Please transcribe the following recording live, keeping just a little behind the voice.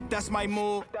That's my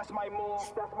move. That's my move.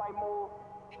 That's my move.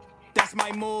 That's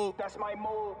my move. That's my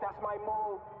move. That's my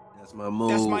move. That's my move.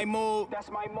 That's my move.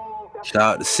 That's my move. Shout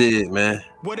out to Sid, man.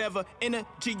 Whatever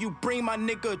energy you bring, my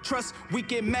nigga, trust we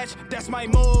can match. That's my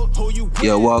move. Who you with?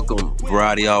 Yo, welcome.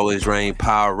 Variety Always Reign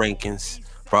Power Rankings.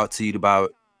 Brought to you by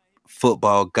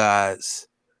Football Guys.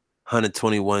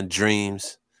 121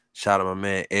 Dreams. Shout out to my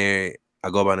man Eric.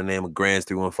 I go by the name of Grands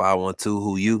 31512.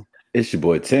 Who you? It's your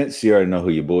boy Tense. You already know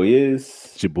who your boy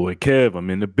is. It's your boy Kev. I'm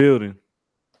in the building.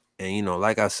 And you know,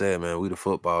 like I said, man, we the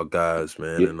Football Guys,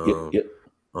 man. Yep.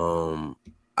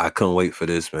 I couldn't wait for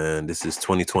this, man. This is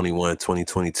 2021,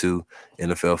 2022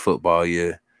 NFL football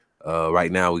year. Right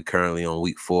now, we currently on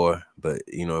week 4. But,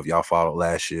 you know, if y'all followed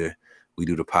last year, we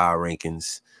do the power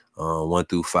rankings 1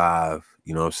 through 5.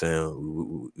 You know what I'm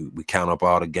saying? We count up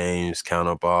all the games, count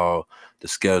up all the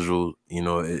schedule. You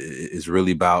know, it's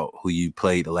really about who you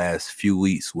played the last few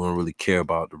weeks. We don't really care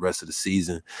about the rest of the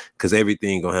season because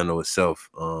everything gonna handle itself.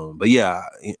 But yeah,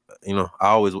 you know, I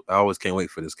always can't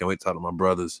wait for this. Can't wait to talk to my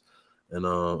brothers. And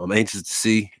I'm anxious to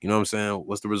see, you know what I'm saying,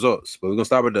 what's the results. But we're going to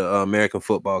start with the American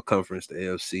Football Conference, the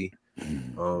AFC.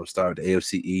 Start with the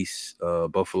AFC East.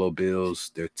 Buffalo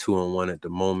Bills, they're 2-1 at the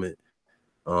moment.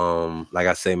 Like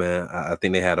I say, man, I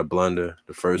think they had a blunder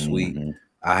the first week.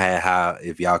 I had high,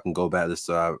 if y'all can go back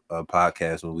to our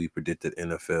podcast when we predicted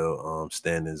NFL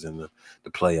standings and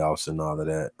the playoffs and all of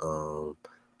that.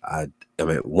 I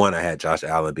had Josh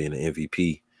Allen being an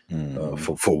MVP.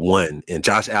 For one, and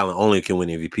Josh Allen only can win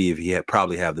MVP if he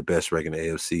probably have the best record in the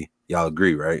AFC. Y'all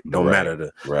agree, right? Don't matter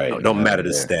the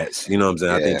stats. You know what I'm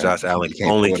saying? Yeah. I think Josh Allen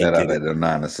only can get it.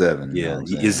 9-7. Yeah,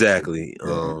 exactly.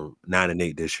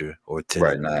 9-8 this year or 10.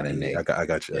 Right, 9-8. I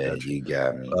got you. Yeah, you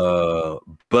got me.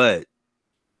 But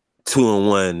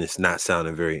 2-1 is not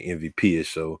sounding very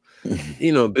MVP-ish. So,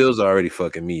 you know, Bills are already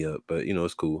fucking me up, but you know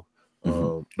it's cool.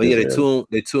 But yeah, they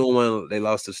 2-1. They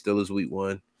lost to Steelers week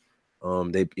 1.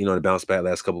 They bounced back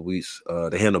last couple of weeks.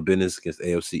 They handled business against the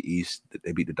AFC East.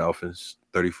 They beat the Dolphins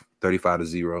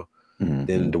 35-0.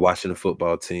 Then the Washington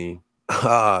football team.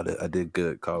 I did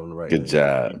good calling the right. Good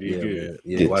job. Yeah, man.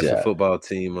 Yeah, the Washington football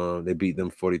team. They beat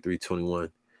them 43-21.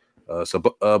 So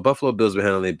Buffalo Bills been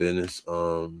handling their business.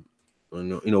 You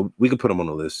know, we could put them on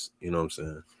the list. You know what I'm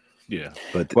saying? Yeah.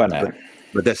 But why not?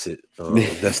 But that's it.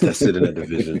 That's it in that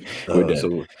division.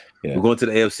 We're going to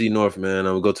the AFC North, man.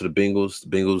 We'll go to the Bengals. The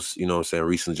Bengals, you know what I'm saying,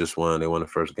 recently just won. They won the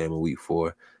first game of week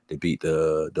 4. They beat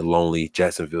the lonely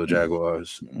Jacksonville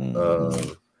Jaguars.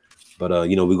 But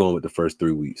you know, we're going with the first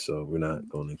 3 weeks, so we're not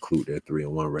going to include their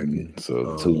 3-1 record.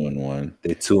 So 2-1.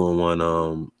 They're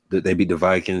 2-1. They beat the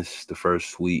Vikings the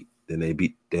first week. Then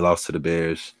they lost to the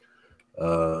Bears.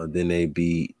 Then they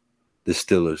beat the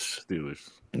Steelers.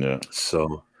 Yeah.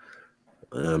 So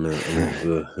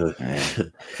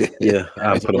yeah.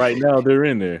 Right now they're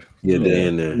in there. Yeah, they're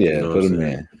in there. Yeah, you know put them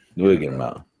in. We'll get them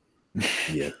out.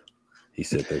 Yeah, he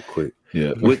said that quick.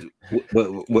 Yeah.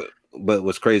 But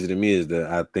what's crazy to me is that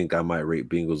I think I might rate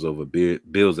Bengals over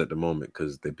Bills at the moment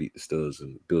because they beat the Steelers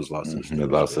and Bills lost to the Steelers. They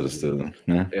lost to the Steelers.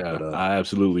 Yeah, but, I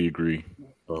absolutely agree.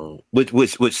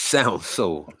 Which sounds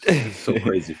so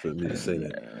crazy for me to say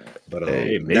that. But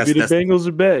hey, maybe the Bengals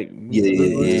are back.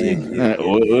 Yeah.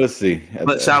 We'll see.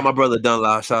 But shout out my brother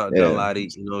Dunlop. Shout out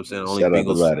Dunlottie. You know what I'm saying?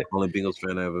 Only Bengals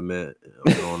fan I ever met.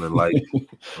 On in life.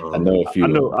 I know a few.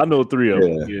 I know 3 of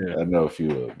them. Yeah, I know a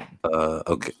few of them.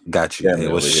 Okay, got you. Yeah,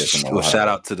 well, shout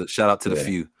out to the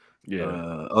few.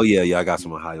 Yeah. I got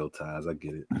some Ohio ties. I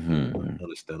get it.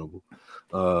 Understandable.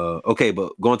 Okay,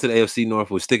 but going to the AFC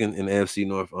North, we're sticking in the AFC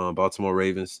North. Baltimore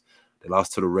Ravens, they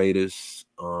lost to the Raiders.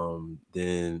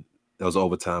 Then that was an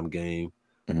overtime game.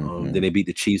 Then they beat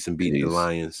the Chiefs and beat the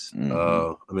Lions.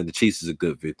 The Chiefs is a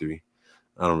good victory.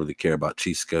 I don't really care about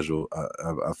Chiefs' schedule.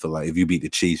 I feel like if you beat the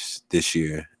Chiefs this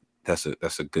year, that's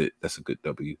a good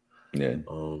W. Yeah.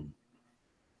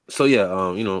 So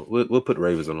yeah, you know, we'll put the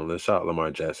Ravens on the list. Shout out Lamar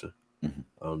Jackson,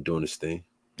 doing his thing.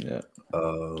 Yeah.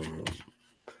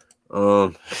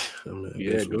 Go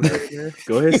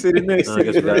ahead, say the next.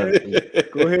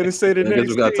 Go ahead and say the next. I guess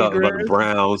we gotta talk about the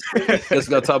Browns. Guess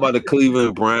we gotta talk about the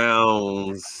Cleveland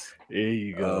Browns. There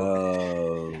you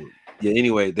go.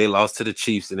 Anyway, they lost to the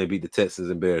Chiefs and they beat the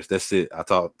Texans and Bears. That's it. I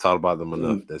talked about them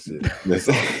enough. That's it.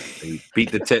 They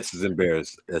beat the Texans and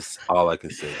Bears. That's all I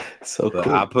can say. So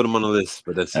cool. I put them on the list,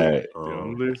 but that's it.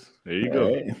 On the list. There you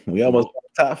go. Right. We almost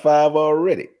top 5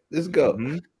 already. Let's go.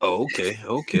 Oh, okay.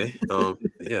 Okay. All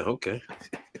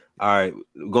right.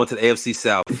 Going to the AFC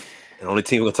South. The only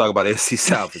team we're gonna talk about AFC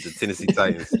South is the Tennessee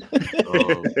Titans.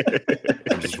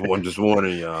 I'm just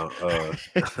warning y'all.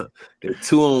 They're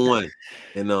 2-1,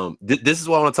 and this is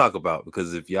what I want to talk about,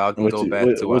 because if y'all can go back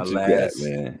to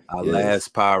our last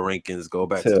power rankings, go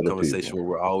back to the conversation where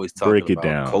we're always talking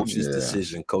about coaches'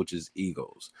 decision, coaches'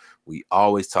 egos. We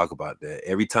always talk about that.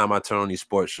 Every time I turn on these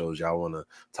sports shows, y'all want to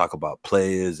talk about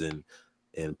players and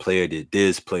player did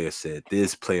this, player said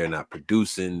this, player not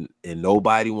producing, and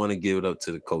nobody want to give it up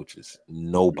to the coaches.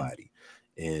 Nobody.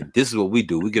 And this is what we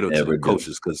do. We get up to the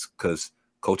coaches because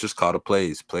coaches call the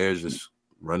plays. Players just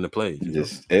run the plays.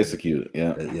 Just execute.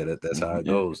 Yeah. That's how it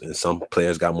goes. And some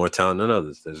players got more talent than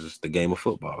others. That's just the game of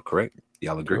football, correct?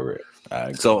 Y'all agree? Correct. I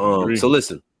agree. So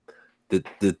listen,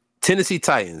 the Tennessee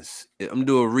Titans, I'm gonna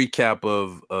do a recap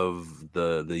of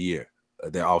the year,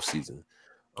 their offseason.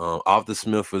 Arthur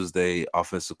Smith was the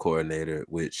offensive coordinator,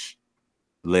 which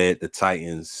led the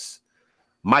Titans.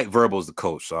 Mike Vrabel's the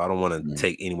coach, so I don't want to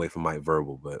take any away from Mike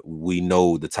Vrabel, but we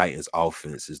know the Titans'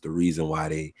 offense is the reason why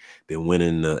they've been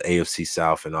winning the AFC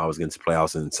South and always getting to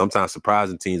playoffs, and sometimes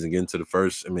surprising teams and getting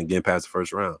past the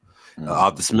first round.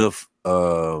 Arthur Smith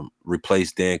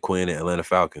replaced Dan Quinn at Atlanta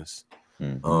Falcons.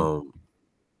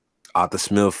 Arthur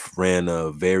Smith ran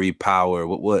a very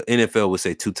what NFL would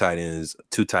say two tight end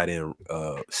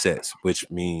sets, which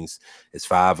means it's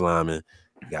 5 linemen.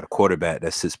 You got a quarterback,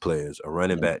 that's 6 players, a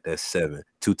running back, that's 7,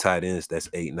 2 tight ends, that's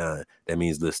 8, 9. That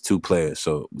means there's 2 players,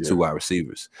 so 2 wide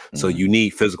receivers. So you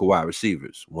need physical wide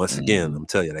receivers. Once again, I'm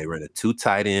telling you, they ran a 2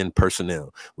 tight end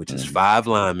personnel, which is 5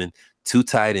 linemen, 2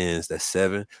 tight ends, that's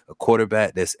 7, a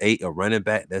quarterback, that's 8, a running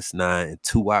back, that's 9, and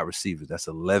 2 wide receivers, that's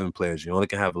 11 players. You only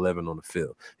can have 11 on the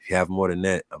field. If you have more than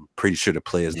that, I'm pretty sure the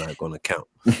play is not going to count.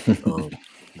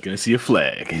 You're going to see a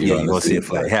flag. Yeah, you're going to see a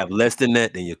flag. Have less than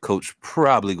that, then your coach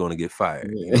probably going to get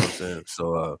fired. You know what I'm saying?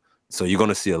 So you're going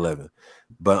to see 11.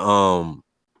 But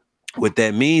what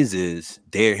that means is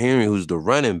Derrick Henry, who's the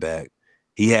running back,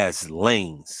 he has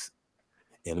lanes.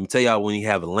 And let me tell y'all, when he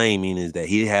have a lane, meaning is that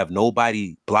he have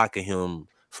nobody blocking him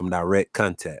from direct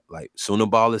contact. Like, soon the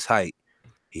ball is height,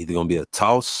 either going to be a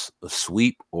toss, a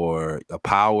sweep, or a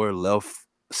power left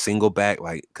single back,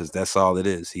 like, because that's all it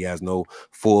is. He has no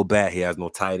full back. He has no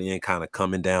tight end kind of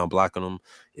coming down, blocking him.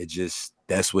 It just,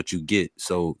 that's what you get.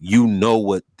 So you know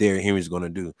what Derrick Henry's going to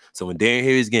do. So when Derrick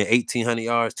Henry's getting 1,800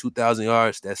 yards, 2,000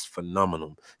 yards, that's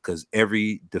phenomenal, because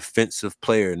every defensive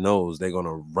player knows they're going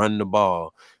to run the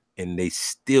ball and they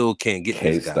still can't get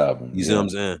this guy. Stop him. You see what I'm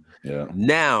saying? Yeah.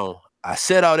 Now, I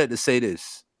said all that to say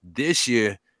this. This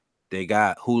year, they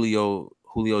got Julio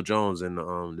Jones in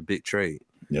the big trade.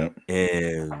 Yeah.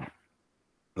 And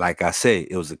like I said,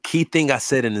 it was a key thing I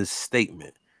said in this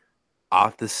statement.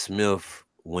 Arthur Smith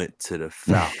went to the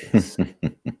Falcons.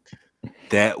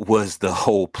 That was the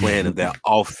whole plan of that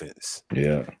offense.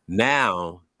 Yeah.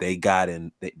 Now they got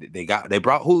in. They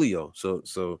brought Julio.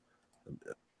 So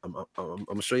I'm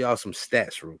gonna show y'all some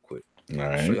stats real quick. All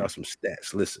right. Show y'all some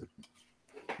stats. Listen.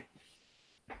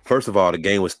 First of all, the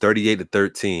game was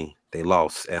 38-13. They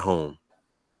lost at home.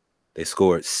 They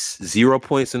scored 0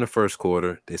 points in the first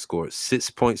quarter. They scored 6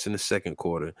 points in the second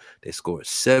quarter. They scored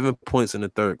 7 points in the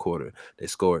third quarter. They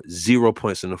scored 0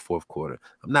 points in the fourth quarter.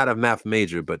 I'm not a math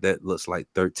major, but that looks like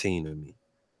 13 to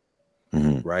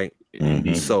me. Right?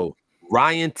 So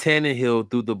Ryan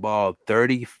Tannehill threw the ball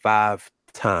 35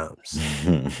 times.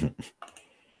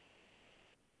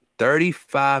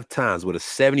 35 times with a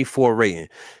 74 rating.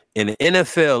 In the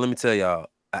NFL, let me tell y'all,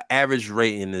 an average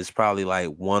rating is probably like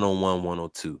 101,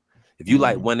 102. If you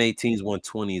like 118s,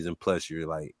 120s, and plus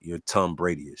you're Tom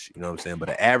Brady-ish, you know what I'm saying? But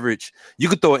the average, you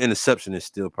could throw an interception and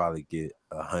still probably get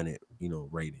 100,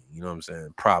 rating. You know what I'm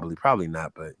saying? Probably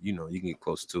not, but you can get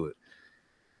close to it.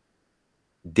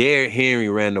 Derrick Henry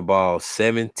ran the ball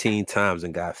 17 times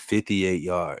and got 58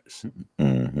 yards.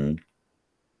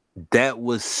 That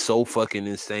was so fucking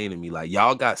insane to me. Like,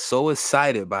 y'all got so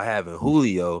excited by having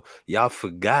Julio, y'all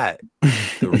forgot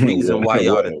the reason why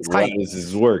y'all the Titans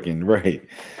is working, right?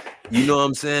 You know what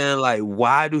I'm saying? Like,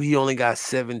 why do he only got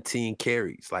 17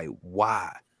 carries? Like,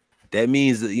 why? That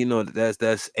means that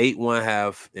that's 8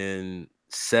 1/2 and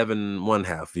 7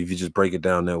 1/2 if you just break it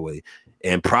down that way.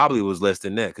 And probably was less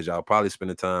than that, because y'all probably spent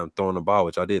the time throwing the ball,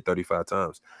 which I did 35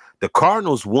 times. The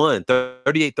Cardinals won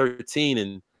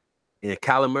 38-13, and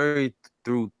Kyler Murray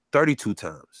threw 32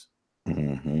 times.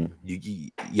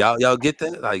 Y'all get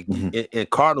that? Like, and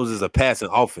Cardinals is a passing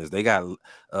offense. They got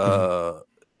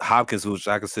Hopkins, which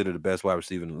I consider the best wide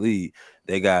receiver in the league.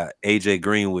 They got AJ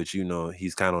Green, which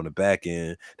he's kind of on the back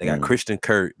end. They got Christian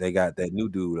Kirk. They got that new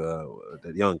dude,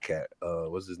 that young cat.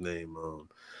 What's his name?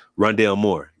 Rondale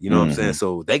Moore. You know what I'm saying?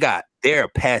 So they're a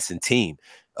passing team.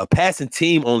 A passing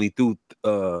team only threw.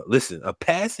 A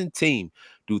passing team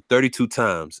threw 32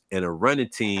 times, and a running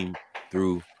team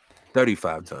threw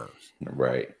 35 times.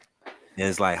 Right. And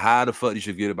it's like, how the fuck did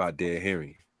you forget about Derrick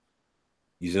Henry?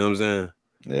 You see what I'm saying?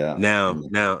 Yeah. Now,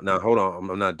 hold on.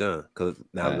 I'm not done. Because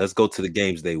now let's go to the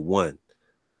games they won.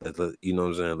 You know what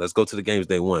I'm saying? Let's go to the games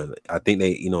they won. I think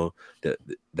they,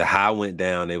 the high went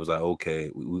down. They was like, okay,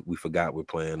 we forgot we're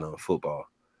playing football.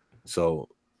 So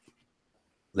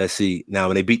let's see. Now,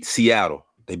 when they beat Seattle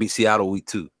week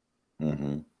 2.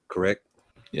 Mm-hmm. Correct?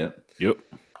 Yep.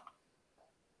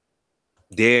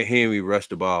 Derrick Henry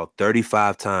rushed the ball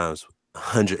 35 times,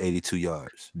 182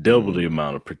 yards. Double the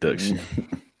amount of production.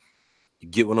 You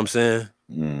get what I'm saying?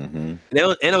 Mm-hmm. And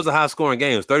it was a high-scoring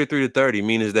game. It was 33-30,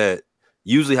 meaning that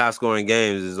usually high-scoring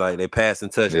games is like they passing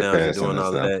touchdowns and doing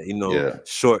all of that.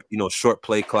 Short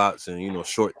play clocks and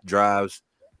short drives.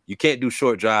 You can't do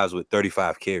short drives with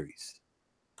 35 carries.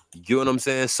 You get what I'm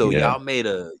saying? So y'all made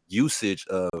a usage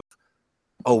of,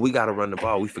 we got to run the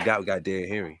ball. We forgot we got Derrick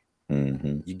Henry.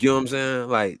 Mm-hmm. You get what I'm saying?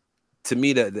 Like, to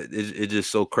me, that it's just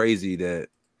so crazy that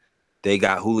they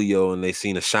got Julio and they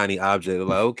seen a shiny object. They're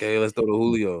like, okay, let's throw to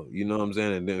Julio. You know what I'm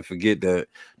saying? And then forget that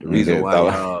the reason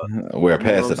why we're a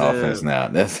passing offense now.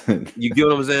 That's you get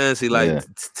what I'm saying? See, like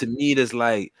to me, that's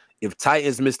like if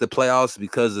Titans miss the playoffs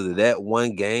because of that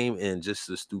one game and just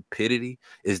the stupidity,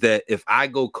 is that if I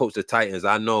go coach the Titans,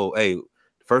 I know, hey,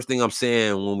 first thing I'm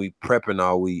saying when we prepping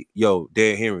all week,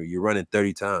 Derrick Henry, you're running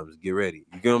 30 times. Get ready.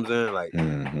 You get what I'm saying? Like,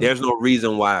 there's no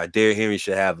reason why Derrick Henry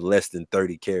should have less than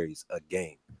 30 carries a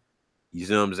game. You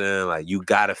see what I'm saying? Like, you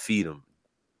gotta feed him.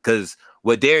 Because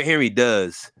what Derrick Henry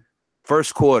does,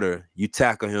 first quarter, you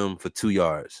tackle him for 2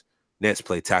 yards. Next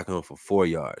play, tackle him for 4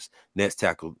 yards. Next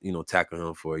tackle, tackle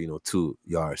him for 2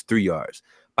 yards, 3 yards.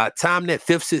 By the time that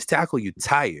 5th, 6th tackle, you're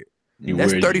tired.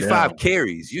 That's 35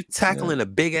 carries. You're tackling a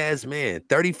big ass man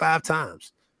 35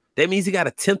 times. That means he got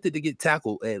attempted to get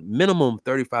tackled at minimum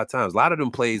 35 times. A lot of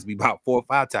them plays be about 4 or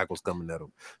 5 tackles coming at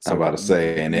them. So, I'm about to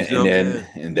say,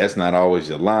 and that's not always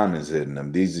your linemen hitting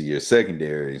them. These are your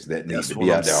secondaries that need to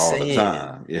be out there all the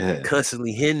time. Yeah,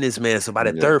 constantly hitting this man. So by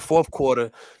the third, fourth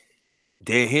quarter,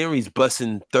 Derrick Henry's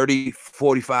busting 30,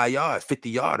 45 yards,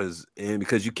 50 yarders, and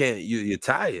because you're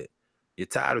tired. You're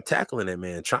tired of tackling that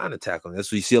man, trying to tackle him.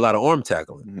 That's why you see a lot of arm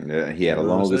tackling. Yeah, he had a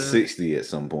longer 60 at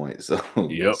some point. So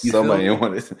somebody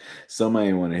want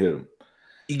to hit him.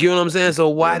 You get what I'm saying? So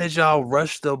why did y'all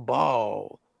rush the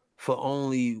ball for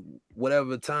only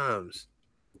whatever times?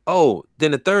 Oh,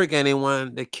 then the third game they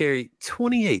won, they carried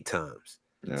 28 times.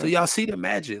 Yeah. So y'all see the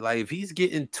magic. Like if he's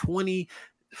getting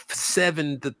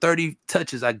 27 to 30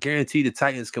 touches, I guarantee the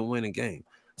Titans can win a game.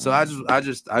 So I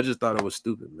just thought it was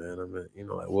stupid, man. I mean,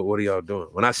 like what are y'all doing?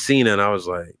 When I seen it, I was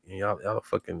like, y'all are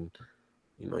fucking,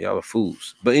 y'all are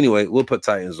fools. But anyway, we'll put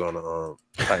Titans on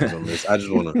this. I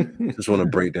just wanna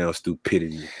break down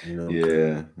stupidity.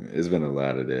 Yeah, it's been a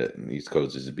lot of that, and these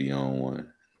coaches be on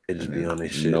one. They just be on their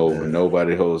shit.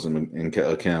 Nobody holds them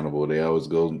accountable. They always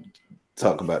go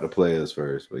talk about the players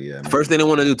first, but first thing they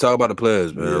want to do, talk about the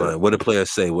players, man. Like what the players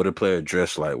say, what the player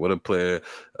dress like, what the player,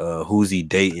 who's he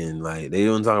dating? Like they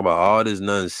don't talk about all this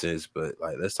nonsense, but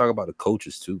like let's talk about the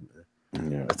coaches too,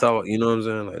 man. Yeah, let's talk. You know what I'm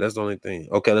saying? Like that's the only thing.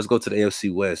 Okay, let's go to the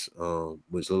AFC West,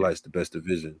 which looks like the best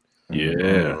division.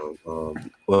 Yeah.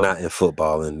 Well, not in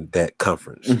football in that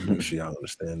conference. Make sure y'all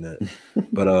understand that.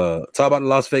 But talk about the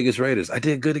Las Vegas Raiders. I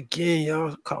did good again,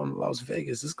 y'all. Calling Las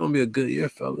Vegas. It's gonna be a good year,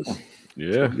 fellas. Yeah,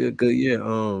 it's gonna be a good year.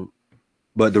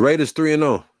 But the Raiders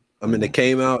 3-0. I mean, they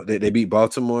came out. They beat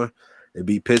Baltimore. They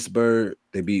beat Pittsburgh.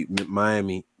 They beat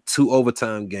Miami. 2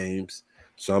 overtime games.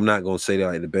 So I'm not gonna say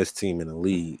they're like the best team in the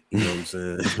league. You know what I'm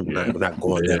saying? I'm not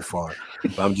going that far.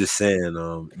 But I'm just saying,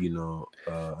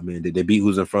 I mean, they beat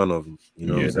who's in front of them. You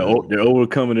know, they're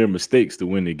overcoming their mistakes to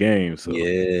win the game. So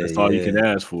that's all you can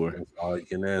ask for. That's all you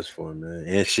can ask for, man.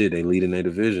 And shit, they lead in their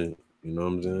division. You know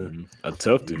what I'm saying? A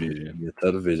tough division. A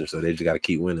tough division. So they just got to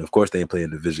keep winning. Of course, they ain't played a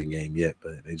division game yet,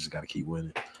 but they just got to keep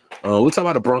winning. We'll talk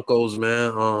about the Broncos,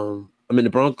 man. I mean,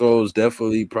 the Broncos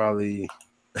definitely probably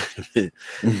they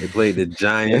played the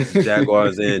Giants,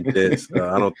 Jaguars, and Jets.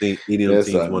 I don't think any of those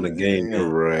teams won a game.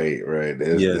 Right.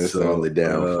 That's the only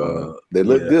downfall. They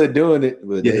look good doing it.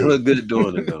 But they look good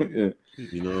doing it, though.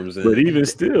 You know what I'm saying? But even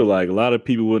still, like a lot of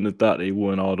people wouldn't have thought they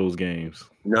won all those games.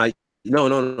 No.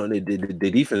 The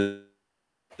defense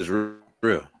is real.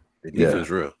 The defense is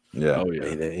real. Yeah. Oh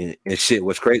yeah. And shit,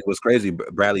 what's crazy,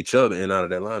 Bradley Chubb in and out of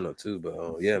that lineup too.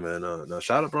 But yeah, man. Now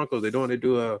shout out Broncos. They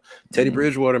do Teddy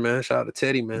Bridgewater, man. Shout out to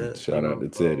Teddy, man. Shout out to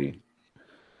Teddy.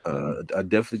 I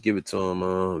definitely give it to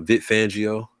him. Vic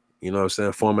Fangio, you know what I'm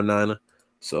saying, former Niner.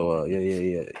 So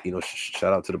yeah. You know,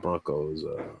 shout out to the Broncos.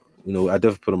 I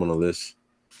definitely put them on the list.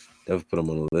 We're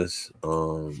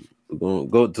gonna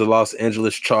go to Los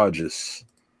Angeles Chargers.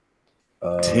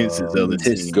 Tense's other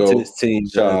team. Tense team.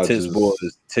 Tense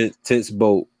boys. Tense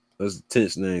boat. That's the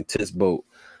tense name. Tense boat.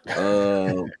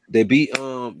 They beat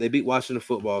Washington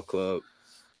Football Club.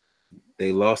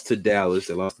 They lost to Dallas.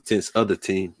 They lost to Tense other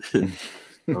team.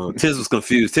 Tense was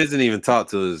confused. Tense didn't even talk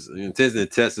to us. Tense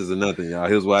didn't test us or nothing, y'all.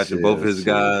 He was watching both his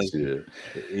guys.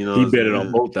 He betted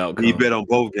on both outcomes. He bet on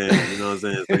both games. You know what I'm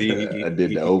saying? So I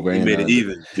did the over. He made it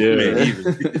even. Yeah. He made it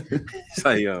even. It's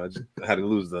like, I had to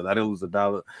lose I didn't lose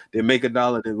 $1. Didn't make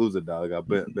 $1. Didn't lose $1. Got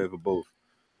bet for both.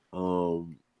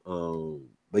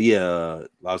 But yeah,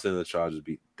 Los Angeles Chargers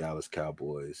beat Dallas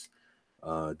Cowboys.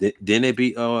 Then they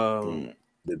beat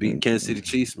they beat Kansas City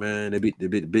Chiefs, man. They beat the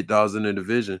big dogs in the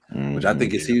division, which I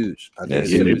think is huge.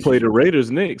 They play the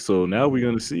Raiders next, so now we're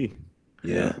gonna see.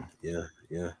 Yeah.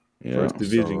 First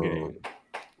division game.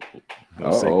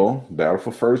 Battle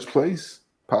for first place.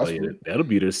 Possibly. Yeah, that'll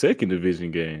be their second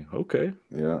division game. Okay.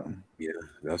 Yeah.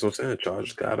 That's what I'm saying.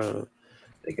 Chargers gotta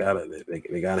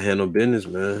handle business,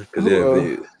 man.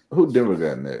 Because who Denver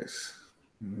got next?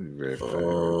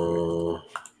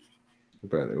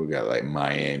 We got like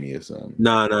Miami or something.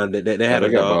 No, they had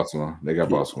a dog. Baltimore. They got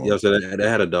Baltimore. Yeah, so they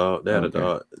had a dog. They had a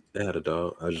dog.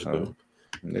 I just go.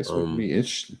 This would be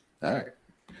interesting. All right.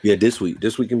 Yeah, this week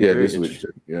can be very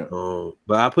interesting. Yeah.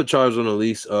 But I put Chargers on the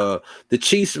least. The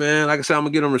Chiefs, man. Like I said, I'm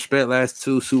gonna give them respect. Last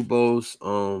 2 Super Bowls.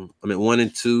 1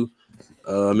 and 2.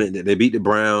 They beat the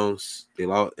Browns. They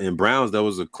lost, and Browns. That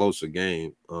was a closer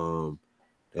game.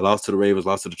 They lost to the Ravens.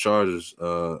 Lost to the Chargers.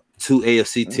 2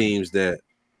 AFC teams that.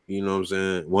 You know what I'm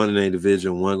saying? One in a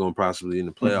division, one going to possibly in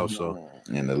the playoffs. So,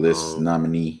 and the list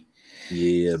nominee.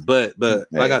 Yeah, but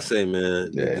like I say,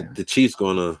 man, the Chiefs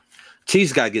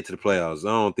Chiefs got to get to the playoffs. I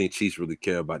don't think Chiefs really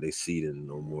care about their seeding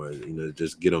no more.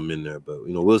 Just get them in there. But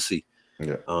we'll see.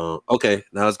 Yeah. Okay,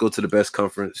 now let's go to the best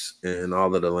conference in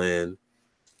all of the land.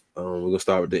 We're gonna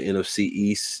start with the NFC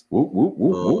East,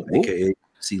 aka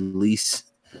NFC least.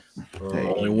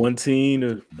 Only one team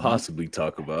to possibly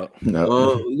talk about. We're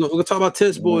gonna talk about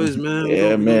Tense boys, man.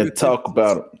 Yeah, man. Talk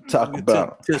about them.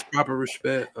 Tense proper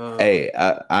respect. Hey,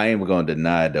 I ain't gonna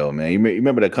deny it though, man. You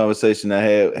remember that conversation I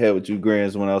had with you,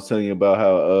 Grants, when I was telling you about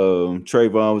how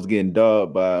Trayvon was getting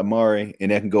dogged by Amari,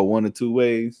 and that can go one of two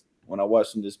ways. When I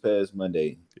watched him this past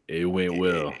Monday, it went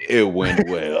well. It went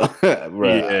well,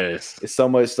 right? Yes. It's so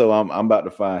much so I'm about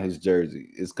to find his jersey.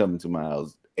 It's coming to my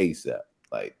house ASAP.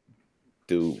 Like,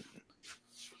 dude,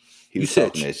 he was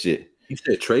talking that shit. You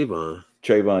said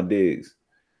Trayvon Diggs.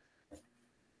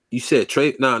 You said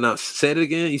No, say it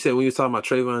again. You said when you were talking about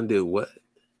Trayvon did what?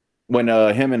 When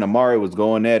him and Amari was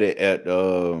going at it at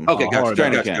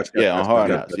training camp. On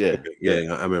Hard Knocks. Yeah,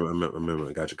 I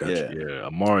remember. Gotcha. Yeah,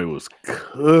 Amari was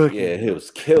cooking. Yeah, he was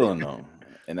killing them,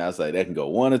 and I was like, that can go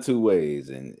one or two ways.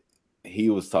 And he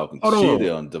was talking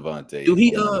shit on Devontae. Do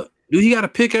he got a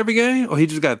pick every game, or he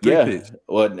just got 3 picks?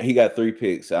 Well, he got 3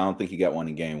 picks. I don't think he got one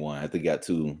in game 1. I think he got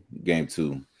 2 game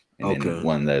 2, and then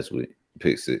 1 last week.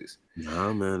 Pick 6.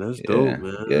 Nah, man, that's dope,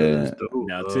 man. Yeah. That's dope.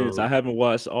 Now, Tense, I haven't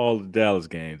watched all the Dallas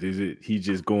games. Is it he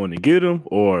just going to get him,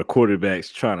 or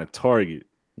quarterbacks trying to target?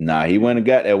 Nah, he went and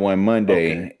got that one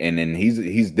Monday, and then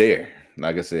he's there.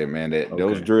 Like I said, man,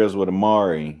 those drills with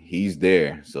Amari, he's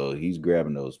there, so he's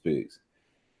grabbing those picks.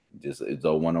 Just it's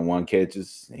all one-on-one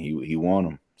catches, and he won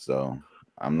them. So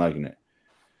I'm liking it.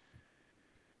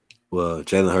 Well,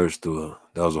 Jalen Hurts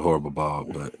that was a horrible ball,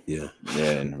 but yeah.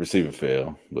 Yeah, and receiver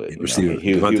fell, but he was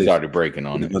Devontae, already breaking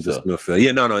on it. So.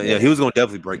 He was gonna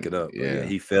definitely break it up. Yeah,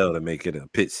 he failed to make it a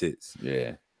pick 6. Yeah, you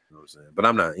know what I'm saying. But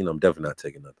I'm not, I'm definitely not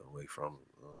taking nothing away from him.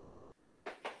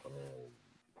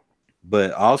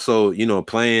 But also,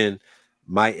 playing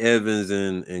Mike Evans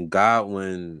and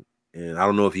Godwin. And I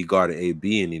don't know if he guarded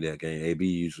AB any of that game. AB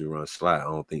usually runs slot. I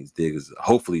don't think Diggs.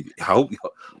 Hopefully, I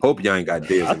hope y'all ain't got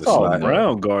Diggs in the slot.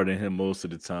 Brown guarding him most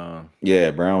of the time.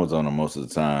 Yeah, Brown was on him most of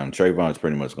the time. Trayvon's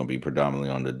pretty much going to be predominantly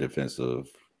on the defensive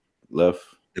left.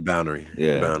 The boundary.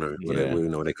 Yeah. The boundary. We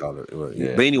know what they call it. Well,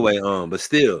 yeah. But anyway, but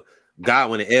still,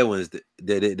 Godwin and Edwards,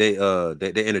 they're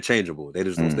interchangeable. They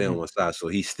just don't stay on one side. So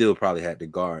he still probably had to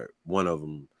guard one of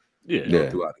them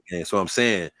throughout the game. So I'm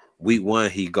saying, Week 1,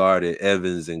 he guarded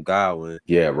Evans and Godwin.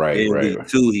 Yeah, right. Week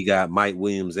 2, he got Mike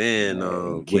Williams and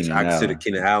which I consider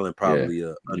Keenan Allen probably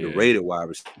an underrated wide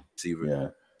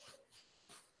receiver.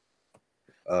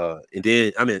 Yeah. And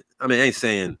then I ain't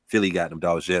saying Philly got them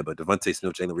dogs yet, but Devontae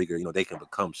Smith, Jalen Reagor, they can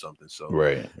become something. So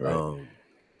right.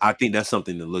 I think that's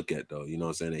something to look at, though. You know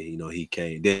what I'm saying? That, he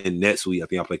came. Then next week, I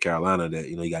think I play Carolina. That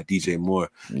you got DJ Moore.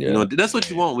 Yeah. That's what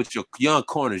you want with your young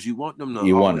corners. You want them to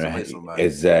always play somebody.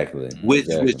 Exactly. Which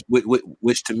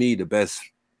to me, the best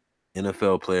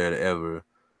NFL player to ever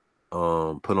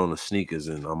put on the sneakers,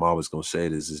 and I'm always gonna say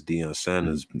this, is Deion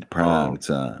Sanders. Prime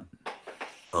time.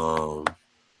 I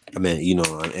mean,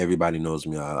 everybody knows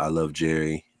me. I love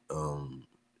Jerry.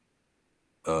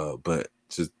 But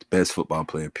just the best football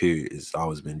player, period, has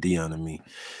always been Deion to me.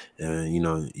 And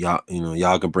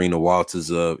y'all can bring the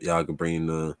Walters up, y'all can bring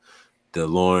the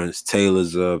Lawrence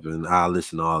Taylors up, and I'll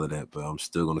listen to all of that, but I'm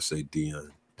still gonna say Deion.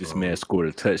 This man scored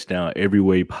a touchdown every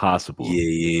way possible.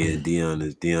 Yeah.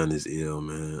 Deion is ill,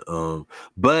 man.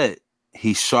 But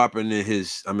he's sharper than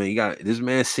his. I mean, you got this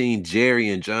man seen Jerry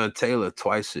and John Taylor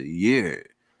twice a year.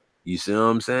 You see what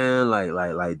I'm saying?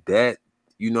 Like that.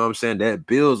 You know what I'm saying? That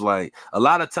builds like a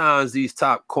lot of times these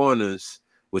top corners,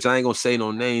 which I ain't gonna say no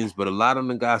names, but a lot of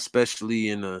them guys, especially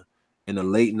in the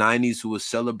late 90s, who was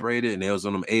celebrated, and they was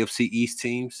on them AFC East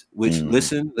teams. Which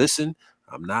listen,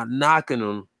 I'm not knocking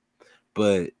them,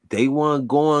 but they weren't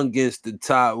going against the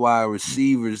top wide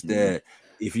receivers that.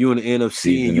 If you in the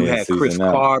NFC and you had Chris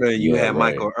Carter and you had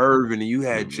Michael Irvin and you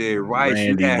had Jerry Rice,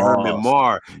 Randy you had Moss. Herman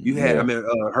Moore, you had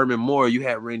Herman Moore, you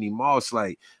had Randy Moss.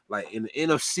 Like in the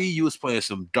NFC, you was playing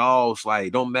some dogs.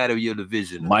 Like don't matter your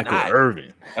division. Michael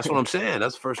Irvin. That's what I'm saying.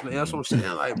 That's the first name. That's what I'm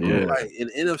saying. Like bro, like in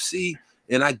the NFC,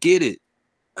 and I get it.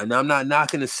 And I'm not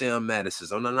knocking the Sam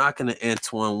Madisons. I'm not knocking the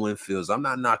Antoine Winfields. I'm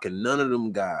not knocking none of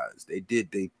them guys. They did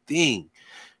their thing,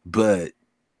 but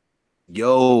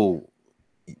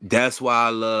that's why I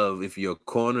love if your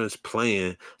corner is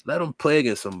playing, let them play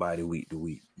against somebody week to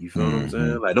week. You feel what I'm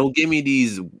saying? Like, don't give me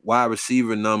these wide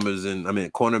receiver numbers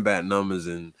cornerback numbers,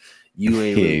 and you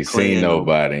ain't really seen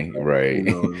nobody, right?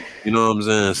 You know what I'm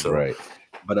saying? So, right.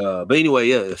 But anyway,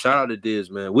 yeah. Shout out to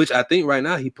Diz, man. Which I think right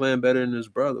now he playing better than his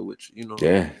brother. Which yeah. What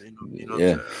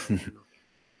I'm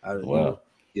saying? Wow.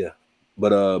 Yeah.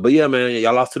 But yeah, man.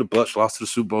 Y'all lost to the Bucs, lost to the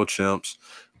Super Bowl champs.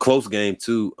 Close game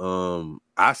too.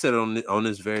 I said it on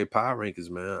this very power rankings,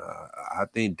 man. I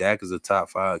think Dak is a top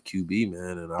 5 QB,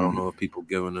 man, and I don't know if people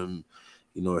giving him,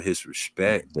 his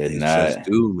respect. They just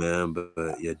do, man.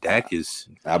 But yeah, Dak is.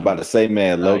 I'm about to say,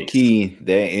 man, low key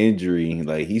that injury,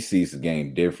 like he sees the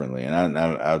game differently, and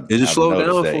I it just slowed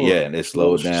down for him. Yeah, and it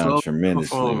slowed down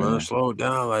tremendously, man. Slowed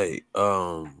down, like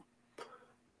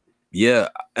yeah.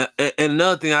 And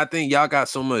another thing, I think y'all got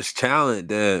so much talent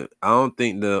that I don't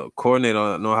think the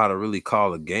coordinator know how to really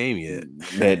call a game yet.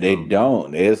 They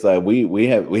don't. It's like we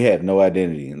have no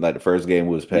identity. Like the first game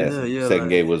was passing, second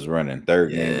game was running,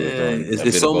 third game was running.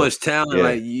 It's so much talent. Yeah.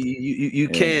 Like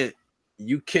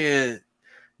you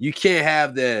can't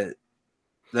have that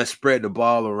spread the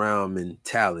ball around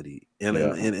mentality. And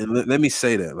let me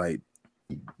say that, like,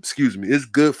 excuse me, it's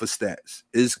good for stats.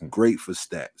 It's great for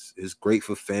stats. It's great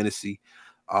for fantasy,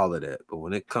 all of that. But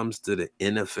when it comes to the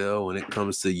NFL, when it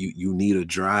comes to you need a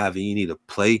drive and you need to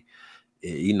play,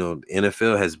 the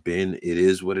NFL has been, it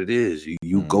is what it is.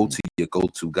 You go to your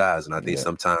go-to guys. And I think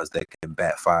sometimes that can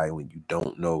backfire when you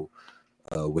don't know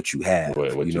what you have.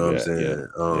 What you know what I'm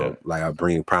saying? Like I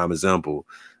bring a prime example.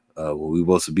 When we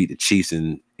were supposed to beat the Chiefs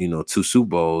in 2 Super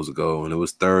Bowls ago, and it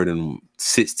was 3rd and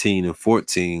 16 and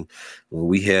 14 when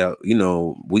we had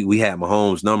we had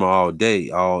Mahomes' number all day,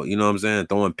 you know what I'm saying,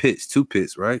 throwing 2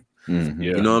 picks, right? You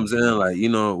know what I'm saying, like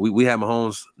we had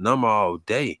Mahomes' number all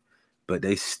day, but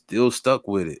they still stuck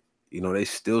with it. They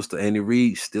still Andy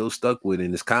Reid still stuck with it,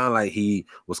 and it's kind of like he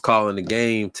was calling the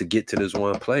game to get to this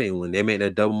one play, and when they made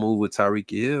that double move with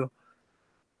Tyreek Hill.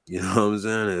 You know what I'm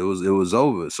saying? It was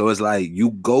over. So it's like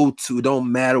you go to, it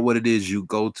don't matter what it is, you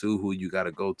go to who you got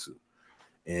to go to.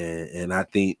 And I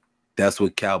think that's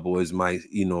what Cowboys might,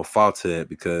 falter at,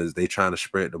 because they trying to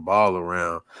spread the ball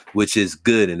around, which is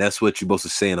good. And that's what you're supposed to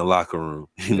say in the locker room.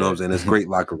 You know what I'm saying? That's great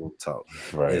locker room talk.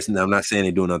 Right. I'm not saying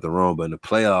they're doing nothing wrong, but in the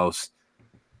playoffs,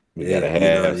 you got to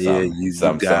have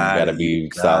something got to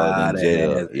be solid in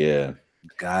jail. Yeah.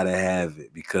 Gotta have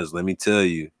it, because let me tell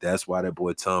you, that's why that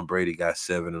boy Tom Brady got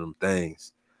 7 of them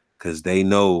things, because they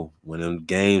know when them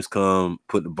games come,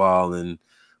 put the ball in,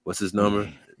 what's his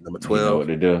number? Number 12. You know what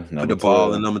to do. Put the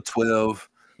ball in number 12.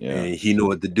 And he know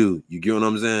what to do. You get what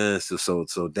I'm saying? So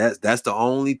that's the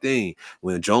only thing.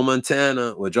 When Joe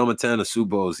Montana Super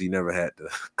Bowls, he never had to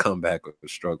come back or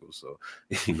struggle. So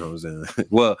you know what I'm saying?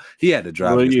 Well, he had to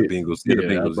drive the Bengals. The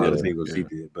Bengals he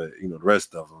did, but the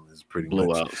rest of them is pretty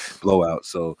much blowout.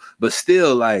 So, but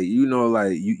still, like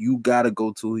you gotta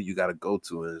go to who you gotta go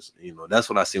to, and that's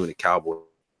what I see with the Cowboys.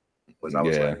 I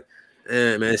was like,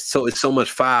 man, it's so much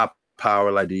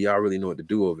firepower. Like, do y'all really know what to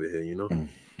do over here?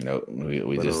 No,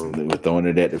 we're throwing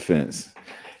it at the fence.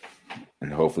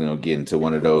 And hopefully don't get into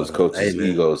one of those coaches'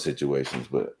 ego situations.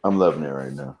 But I'm loving it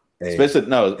right now. Especially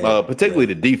particularly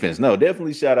the defense. No,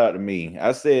 definitely shout out to me.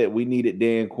 I said we needed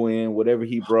Dan Quinn, whatever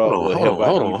he brought.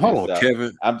 Hold on,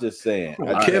 Kevin. I'm just saying,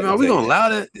 Kevin, are we gonna allow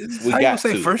that? We got to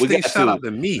say first thing. Shout out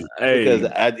to me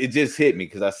because it just hit me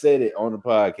because I said it on the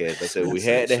podcast. I said we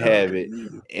had to have it,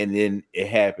 and then it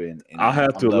happened. And I'll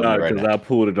have to allow it because I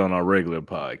pulled it on our regular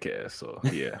podcast. So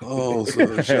yeah. So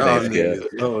y'all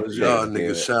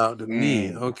niggas shout out to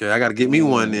me. Okay, I gotta get me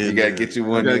one. Then you gotta get you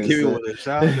one. Give me one.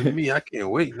 Shout out to me. I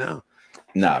can't wait now.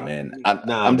 Nah, man.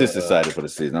 I'm just excited for the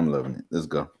season. I'm loving it. Let's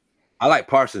go. I like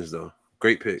Parsons though.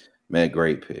 Great pick. Man,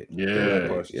 great pick. Yeah. I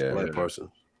like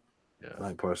Parsons. I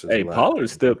like Parsons. Hey, Pollard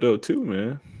stepped up too,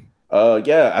 man.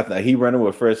 I think he running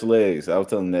with fresh legs. I was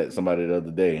telling that somebody the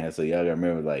other day. I said, y'all gotta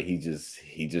remember, like he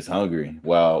just hungry.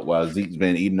 While Zeke's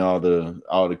been eating all the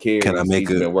carries. He's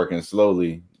been working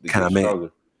slowly. Can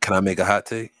I make a hot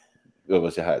take?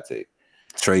 What's your hot take?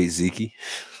 Trade Zeke.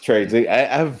 I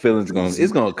have a feeling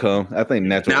it's gonna come. I think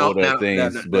natural order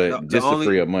things, but just to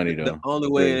free up money though. The only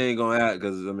way it ain't gonna happen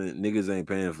because niggas ain't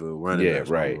paying for running. Yeah,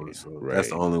 right. That's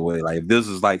the only way. Like if this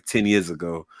was like 10 years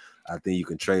ago, I think you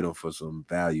can trade him for some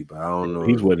value, but I don't know.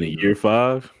 He's in year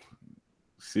 5,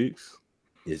 6.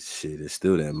 It's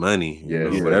still that money. Yeah,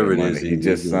 whatever it is. He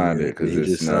just signed it because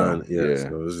just signed. Yeah,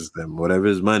 so it's just that whatever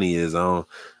his money is.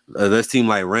 This team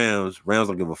like Rams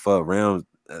don't give a fuck. Rams.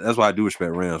 That's why I do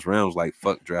respect Rams. Rams like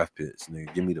fuck draft picks,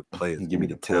 nigga. Give me the players, give me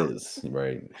the talent.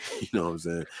 Right. You know what I'm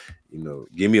saying?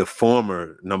 Give me a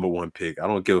former number 1 pick. I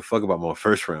don't give a fuck about my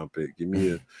first round pick. Give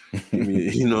me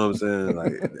you know what I'm saying?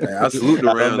 Like I salute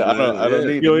the Rams. I don't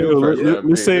need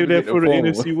let's save that for the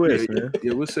NFC West, man.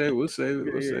 Yeah, we'll save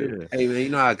it. Hey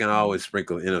man, I can always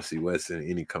sprinkle NFC West in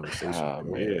any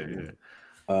conversation.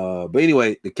 But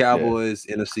anyway, the Cowboys,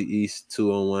 NFC East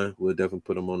 2-1. We'll definitely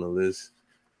put them on the list.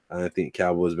 I think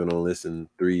Cowboys been on the list in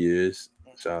 3 years.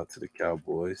 Shout out to the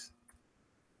Cowboys.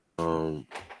 All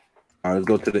right, let's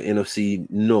go to the NFC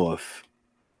North.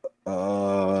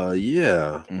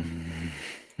 Yeah.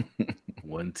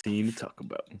 One team to talk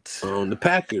about. The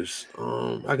Packers.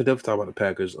 I could definitely talk about the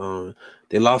Packers.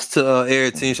 They lost to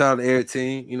Eric Team. Shout out to Eric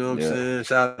Team. You know what I'm saying?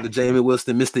 Shout out to Jamie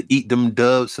Wilson, Mr. Eat Them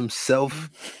Dubs himself,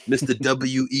 Mr.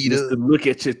 W Eater. Mr. Look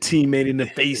at your teammate in the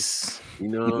face. You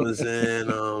know what I'm saying?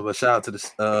 But shout out to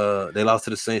the they lost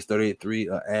to the Saints 38-3,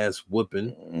 ass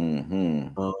whooping.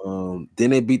 Mm-hmm. Then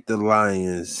they beat the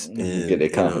Lions and get their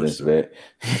confidence back.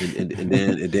 and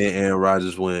then Aaron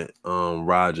Rodgers went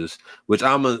Rodgers, which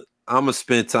I'm gonna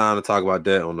spend time to talk about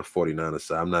that on the 49ers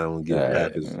side. I'm not gonna give the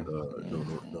Packers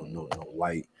no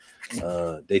light.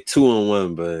 They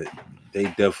 2-1, but they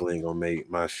definitely ain't gonna make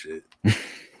my shit. I'll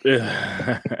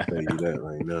tell you that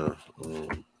right now.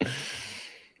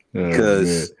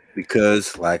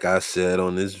 Because like I said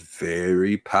on this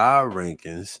very power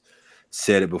rankings,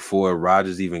 said it before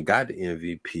Rodgers even got the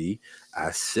MVP.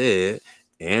 I said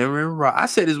I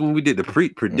said this when we did the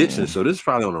prediction, so this is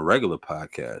probably on a regular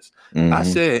podcast. I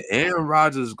said Aaron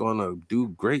Rodgers is gonna do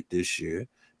great this year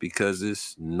because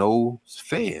it's no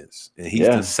fans and he's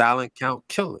the silent count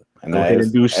killer. And go ahead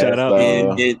and do shout out.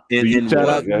 No.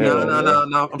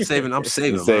 I'm saving it. I'm just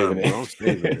telling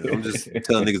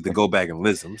niggas to go back and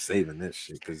listen. I'm saving that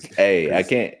shit. I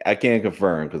can't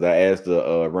confirm because I asked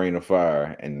the Rain of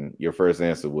Fire, and your first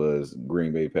answer was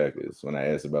Green Bay Packers when I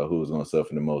asked about who was going to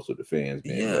suffer the most with the fans.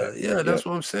 That's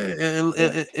what I'm saying.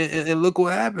 And look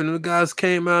what happened. The guys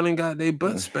came out and got their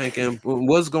butt spanked and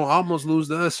was going to almost lose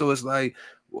to us. So it's like,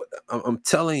 I'm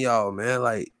telling y'all, man,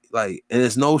 like, and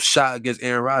it's no shot against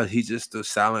Aaron Rodgers. He's just the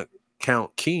silent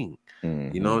count king.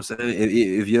 You know what I'm saying?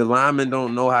 If your linemen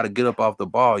don't know how to get up off the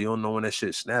ball, you don't know when that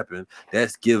shit's snapping.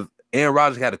 Aaron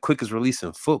Rodgers got the quickest release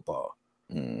in football.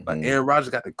 Like Aaron Rodgers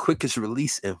got the quickest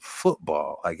release in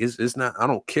football. Like it's not. I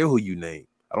don't care who you name.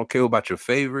 I don't care about your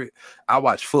favorite. I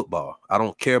watch football. I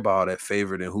don't care about all that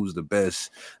favorite and who's the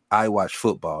best. I watch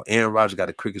football. Aaron Rodgers got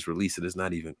the quickest release, and it's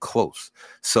not even close.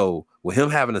 So with him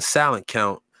having a silent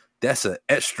count, that's an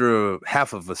extra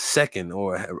half of a second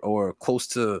or close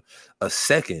to a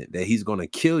second that he's gonna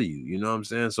kill you. You know what I'm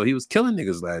saying? So he was killing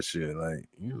niggas last year, like,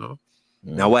 you know.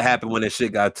 Now what happened when that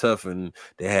shit got tough and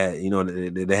they had, you know,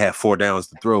 they had 4 downs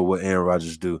to throw? What Aaron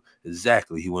Rodgers do?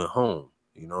 Exactly, he went home.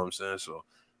 You know what I'm saying? So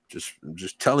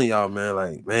just telling y'all, man,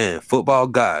 like, man, football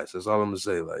guys. That's all I'm gonna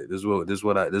say. Like, this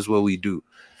is what we do.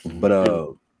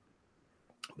 But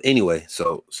anyway,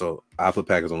 so I put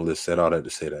Packers on the list. Said all that to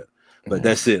say that. But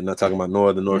that's it. I'm not talking about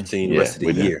North team. Rest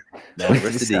of the year.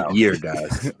 Rest of the year,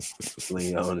 guys.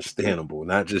 Understandable.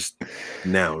 Not just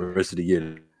now. The rest of the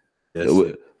year.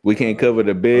 We can't cover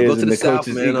the Bears and the South,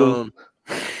 coaches. Man,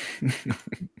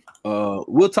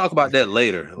 we'll talk about that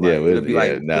later. Like, it'll be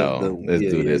like let's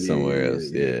do this somewhere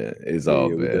else. Yeah, it's all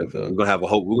bad though. We're gonna have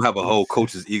a whole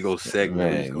coach's ego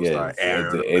segment. Man, where start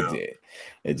airing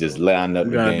it just line up.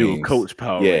 We're the gonna games. do a coach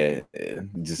power.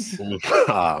 Just man,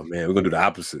 we're gonna do the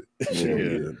opposite.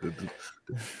 The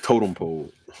totem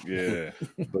pole. Yeah,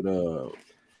 but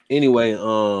anyway,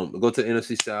 go to the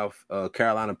NFC South.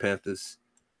 Carolina Panthers.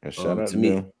 Shout out to me.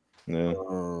 Them. Yeah.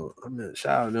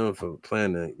 Shout out them for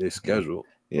playing their schedule.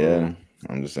 Yeah,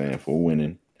 I'm just saying for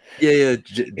winning. Yeah.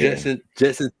 Texans.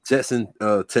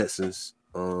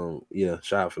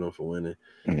 Shout out for them for winning.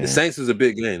 Yeah. The Saints is a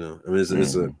big game though. I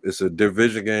mean, it's a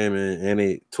division game and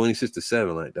they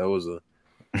 26-7. Like that was a,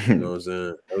 you know what I'm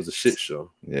saying? That was a shit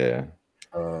show. Yeah.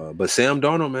 But Sam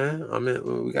Darnold, man, I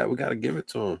mean, we got to give it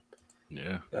to him.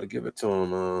 Yeah, got to give it to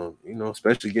him.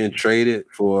 Especially getting traded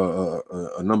for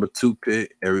a number 2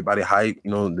 pick. Everybody hype.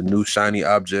 The new shiny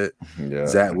object,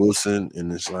 Zach Wilson,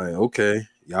 and it's like, okay,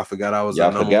 y'all forgot I was.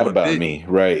 Y'all forgot about pick. Me,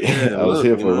 right? Yeah, I was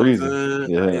here for a reason.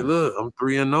 Yeah. Hey, look, I'm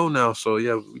 3-0 now, so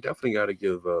yeah, we definitely got to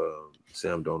give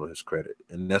Sam Darnold his credit,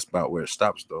 and that's about where it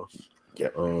stops, though. Yeah.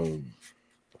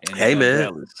 Hey,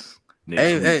 man.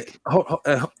 Hey,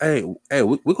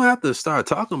 we're gonna have to start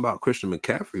talking about Christian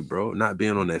McCaffrey, bro, not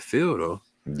being on that field though.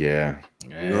 Yeah, you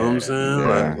know what I'm saying.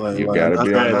 Yeah. You gotta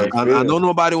be on that field. I know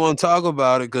nobody want to talk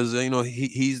about it because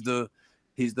he's the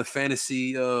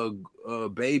fantasy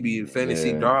baby,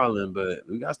 fantasy darling, but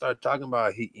we gotta start talking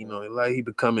about he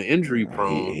becoming injury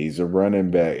prone. He's a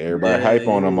running back. Everybody hype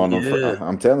on him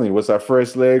I'm telling you, what's our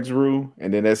fresh legs rule?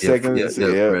 And then that second, you'll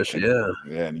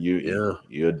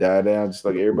die down just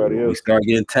like everybody else. We start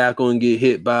getting tackled and get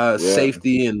hit by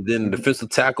safety, and then the defensive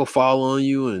tackle fall on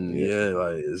you, and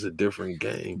like it's a different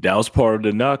game. That was part of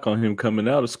the knock on him coming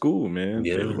out of school, man.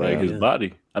 Yeah, like his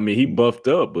body. I mean, he buffed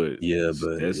up, but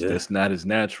that's not his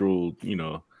natural,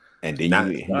 And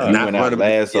then you went out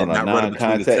last on a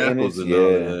non-contact innings.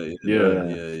 Them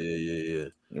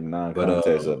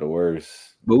non-contacts are the worst.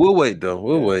 But we'll wait though.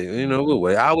 We'll wait. We'll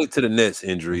wait. I'll wait to the next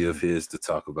injury of his to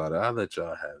talk about it. I'll let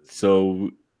y'all have it. So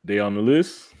they on the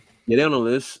list? Yeah, they're on the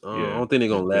list. I don't think they're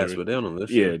gonna last, but they're on the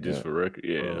list. Yeah, just for record.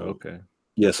 Yeah, okay.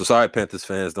 Yeah, so sorry, Panthers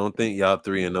fans. Don't think y'all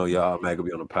 3-0, y'all might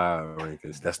be on the power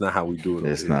rankings. That's not how we do it.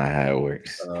 That's not how it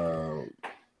works.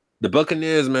 The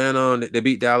Buccaneers, man, they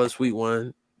beat Dallas week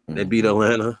 1. They beat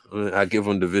Atlanta. I give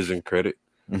them division credit.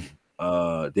 They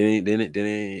got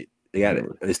it.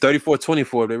 It's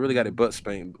 34-24. They really got it butt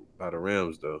spanked by the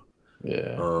Rams, though.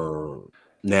 Yeah.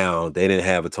 Now they didn't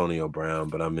have Antonio Brown,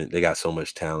 but I mean they got so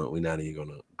much talent. We're not even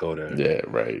gonna go there. Yeah,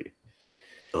 right.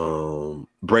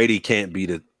 Brady can't be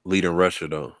the leading rusher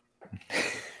though.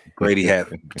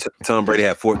 Tom Brady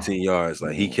had 14 yards.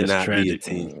 Like he cannot be a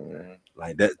team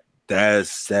like that.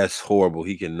 That's horrible.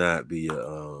 He cannot be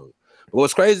a.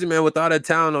 What's crazy, man? With all that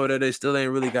talent over there, they still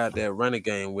ain't really got that running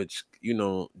game. Which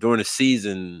during the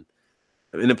season,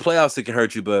 in the playoffs, it can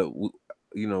hurt you, but we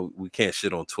can't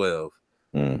shit on 12.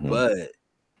 Mm-hmm. But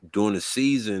during the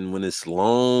season, when it's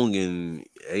long and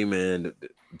hey, man,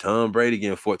 Tom Brady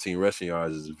getting 14 rushing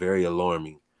yards is very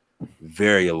alarming.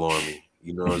 Very alarming.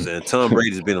 You know what I'm saying? Tom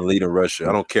Brady's been a leading rusher.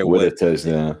 I don't care what. With a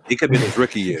touchdown. It could have been his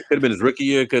rookie year.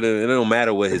 It don't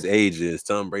matter what his age is.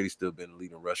 Tom Brady's still been a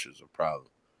leading rusher is a problem.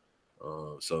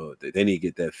 So they need to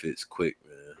get that fixed quick,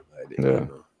 man.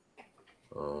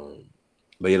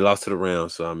 But he lost to the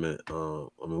Rams. So I mean,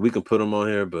 we can put them on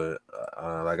here, but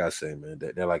like I say, man,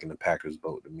 they're like in the Packers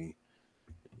boat to me.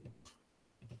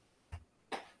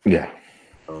 Yeah.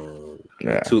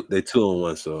 They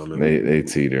 2-1, so I mean they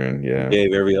teetering,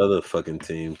 gave every other fucking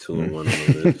team 2-1 on the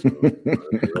list.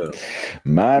 So,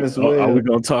 might as well. Are we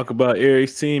gonna talk about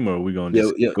Eric's team, or are we gonna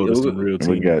just go to some real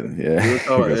team? We'll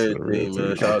talk about everything,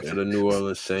 man. Shout out to the New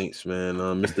Orleans Saints, man.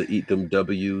 Mr. Eat Them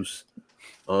W's.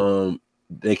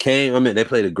 They came. I mean, they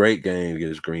played a great game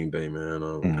against Green Bay,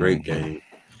 man. Great game.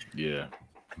 Yeah.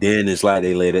 Then it's like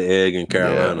they laid an egg in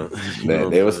Carolina. Yeah.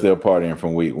 They were still partying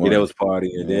from week 1. Yeah, they was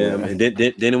partying.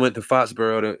 Then it went to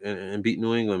Foxborough and beat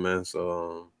New England, man.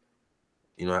 So,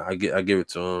 I give it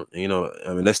to them.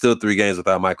 And, there's still 3 games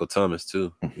without Michael Thomas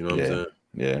too. You know what I'm saying?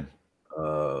 Yeah.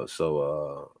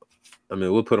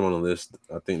 We'll put him on the list.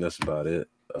 I think that's about it.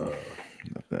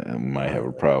 I might have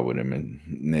a problem with him in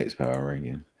next power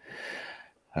ranking.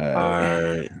 All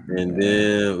right, and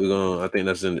then I think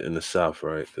that's in the South,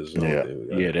 right? That's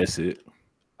it.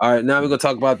 All right, now we're gonna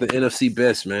talk about the NFC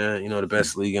best, man. The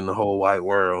best league in the whole wide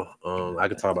world. I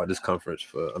could talk about this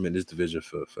division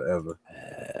for forever.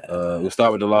 We'll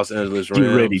start with the Los Angeles Rams.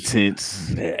 Get ready,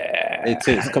 Tense. Hey,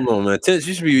 Tense, come on, man. Tense,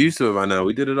 you should be used to it by now.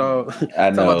 We did it all. I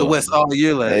Talk know. about the West all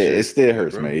year last year. It still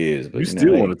hurts bro. my ears, but you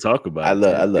still want to talk about I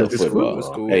it. I love football. It's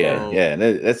cool. Yeah.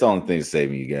 That's the only thing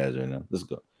saving you guys right now. Let's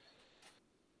go.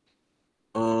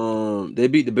 They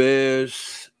beat the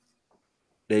Bears,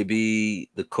 they beat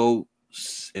the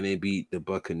Colts, and they beat the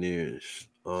Buccaneers.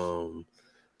 So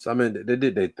I mean, they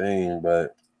did their thing,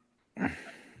 but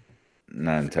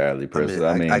not entirely impressive.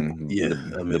 I mean,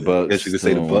 the Bucks. I guess you could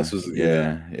say the Bucks was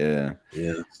yeah.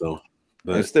 So,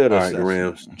 but instead of the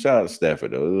Rams. Shout out to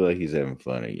Stafford though. It look like he's having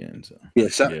fun again. So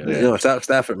shout out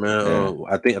Stafford, man. Yeah.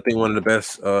 I think one of the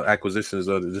best acquisitions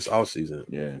of this offseason.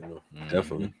 Yeah,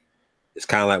 definitely. It's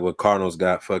kind of like what Cardinals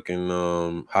got fucking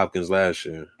Hopkins last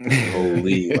year. The whole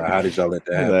league. Like, how did y'all let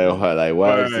that happen? Like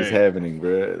why is this happening,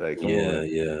 bro? Like,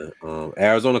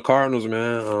 Arizona Cardinals,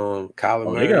 man.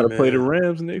 Kyler Murray, they gotta man. play the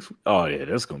Rams next week. Oh yeah,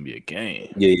 that's gonna be a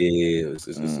game. Yeah.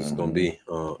 It's gonna be.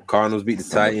 Cardinals beat the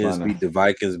Titans, beat the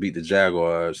Vikings, beat the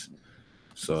Jaguars.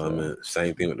 So I mean,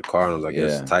 same thing with the Cardinals. I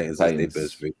guess Titans is their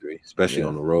best victory, especially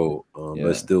on the road. But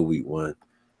it's still week 1.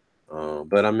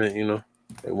 But I mean,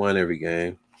 they won every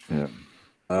game. Yeah.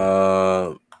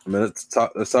 I mean, let's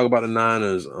talk about the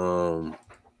Niners. The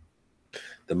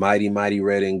mighty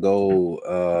red and gold.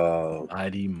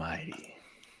 Mighty.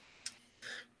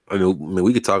 I mean,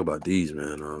 we could talk about these,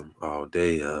 man, all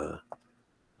day.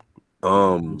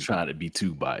 I'm trying to be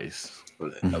too biased.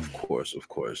 Of course.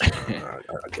 I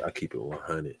keep it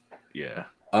 100. Yeah.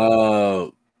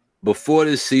 Before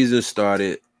this season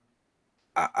started,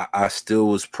 I still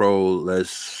was pro.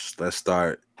 Let's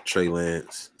start Trey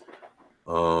Lance.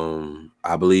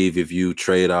 I believe if you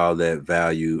trade all that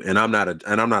value, and I'm not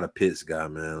a Pitts guy,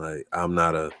 man. Like I'm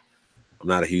not a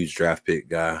huge draft pick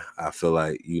guy. I feel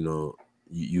like you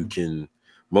can.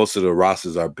 Most of the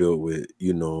rosters are built with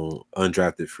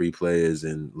undrafted free players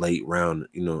and late round,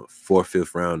 4th,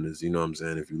 5th rounders. You know what I'm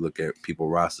saying? If you look at people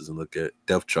rosters and look at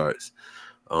depth charts,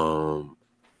 so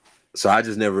I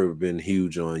just never been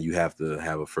huge on you have to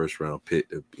have a 1st round pick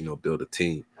to build a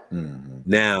team. Mm-hmm.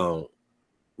 Now,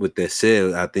 with that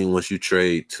said, I think once you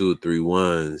trade 2 or 3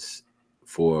 ones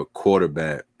for a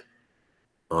quarterback,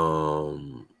 I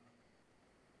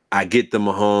get the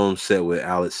Mahomes set with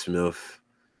Alex Smith.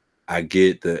 I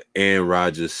get the Aaron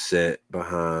Rodgers set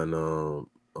behind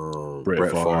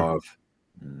Brett Favre.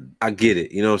 I get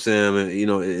it. You know what I'm saying? I mean,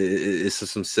 it's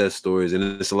some sad stories,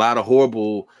 and it's a lot of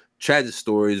horrible, tragic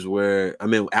stories where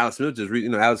Alex Smith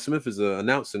Alex Smith is an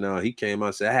announcer now. He came out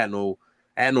and said I had no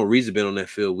reason being on that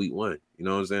field week 1. You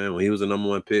know what I'm saying? When he was the number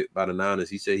 1 pick by the Niners,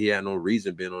 he said he had no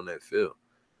reason being on that field.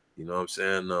 You know what I'm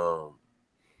saying?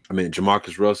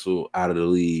 Jamarcus Russell out of the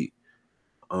league.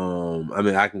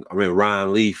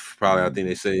 Ryan Leaf probably. I think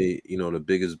they say the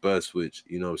biggest bust, which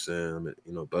you know what I'm saying.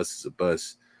 Bust is a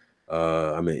bust.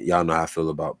 Y'all know how I feel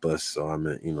about bust, so I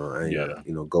ain't gotta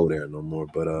go there no more.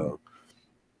 But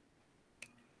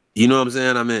you know what I'm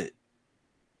saying.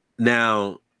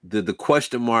 Now the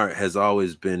question mark has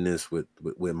always been this with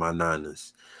my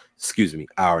Niners. Excuse me,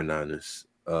 our Niners.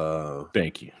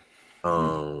 Thank you.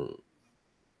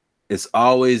 It's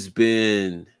always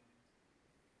been.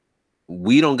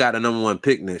 We don't got a number 1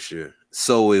 pick next year.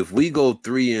 So if we go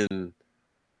 3 and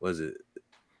 14?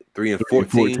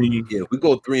 Yeah, if we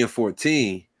go 3 and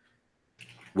 14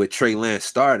 with Trey Lance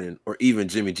starting, or even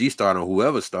Jimmy G starting, or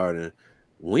whoever starting,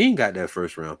 we ain't got that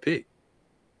 1st round pick.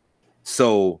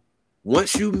 So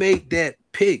once you make that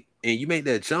pick and you make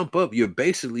that jump up, you're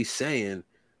basically saying,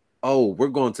 oh, we're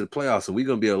going to the playoffs and we're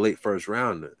going to be a late 1st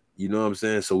rounder. You know what I'm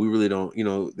saying? So we really don't,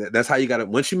 that's how you got to,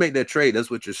 once you make that trade, that's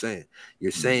what you're saying.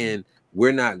 You're saying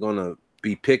we're not going to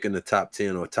be picking the top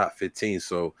 10 or top 15,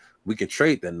 so we can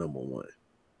trade that number 1.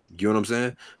 You know what I'm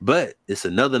saying? But it's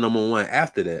another number 1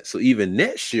 after that. So even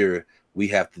next year, we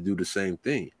have to do the same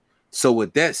thing. So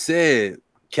with that said,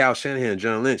 Kyle Shanahan and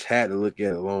John Lynch had to look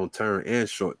at long term and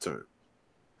short term.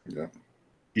 Yeah.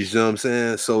 You know what I'm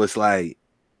saying? So it's like,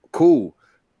 cool.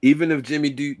 Even if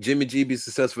Jimmy G be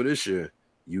successful this year,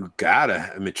 you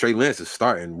gotta. Trey Lance is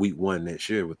starting week 1 next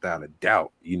year without a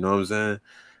doubt. You know what I'm saying?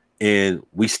 And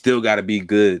we still got to be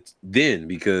good then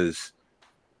because,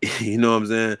 you know what I'm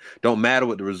saying? Don't matter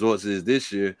what the results is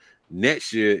this year.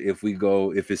 Next year, if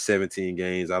it's 17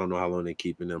 games, I don't know how long they're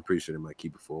keeping them. I'm pretty sure they might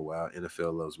keep it for a while.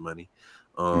 NFL loves money.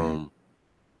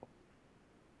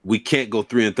 We can't go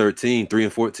 3 and 13, 3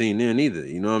 and 14 then either.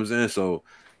 You know what I'm saying? So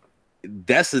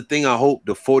that's the thing I hope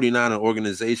the 49er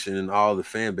organization and all the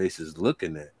fan base is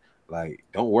looking at. Like,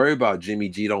 don't worry about Jimmy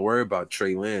G. Don't worry about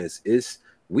Trey Lance.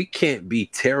 We can't be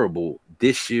terrible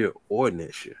this year or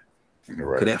next year.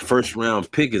 Right. Because that 1st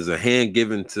round pick is a hand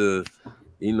given to,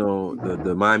 you know,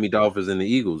 the Miami Dolphins and the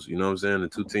Eagles. You know what I'm saying? The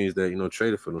two teams that, you know,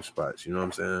 traded for those spots. You know what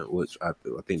I'm saying? Which I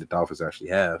think the Dolphins actually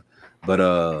have. But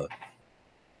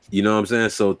you know what I'm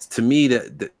saying? So to me,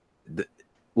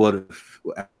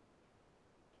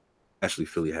 actually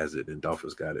Philly has it and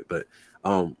Dolphins got it. But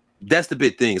that's the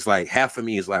big thing. It's like half of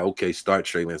me is like, okay, start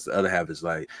Trey Lance. The other half is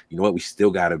like, you know what? We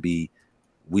still gotta be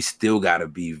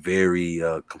very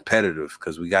competitive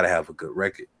because we gotta have a good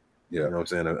record. Yeah. You know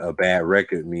what I'm saying? A bad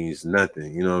record means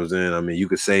nothing. You know what I'm saying? I mean, you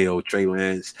could say, oh, Trey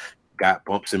Lance got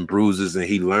bumps and bruises and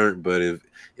he learned, but if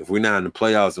we're not in the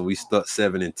playoffs and we stuck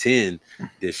 7-10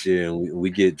 this year and we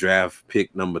get draft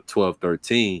pick number 12,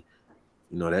 13,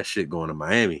 you know, that shit going to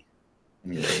Miami.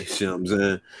 Yeah. You see what I'm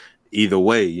saying? Either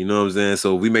way, you know what I'm saying?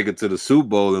 So if we make it to the Super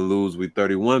Bowl and lose with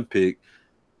 31 pick,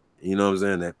 you know what I'm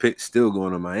saying? That pick's still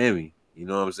going to Miami. You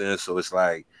know what I'm saying? So it's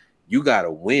like, you got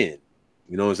to win.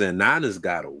 You know what I'm saying? Niners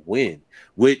got to win,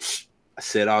 which I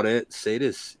said all that to say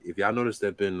this. If y'all notice,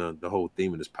 that's been the whole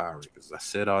theme of this Power Rankings. I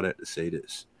said all that to say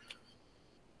this.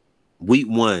 Week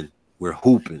 1, we're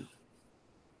hooping.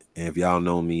 And if y'all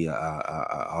know me,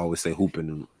 I always say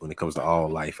hooping when it comes to all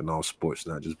life and all sports,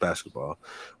 not just basketball.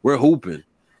 We're hooping.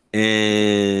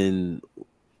 And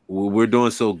we're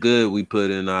doing so good, we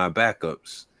put in our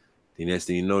backups. The next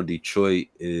thing you know, Detroit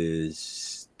is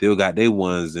still got their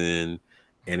ones in,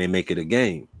 and they make it a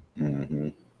game. Mm-hmm.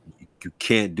 You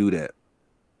can't do that.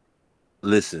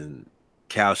 Listen,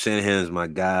 Kyle Shanahan is my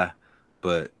guy,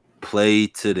 but play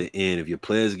to the end. If your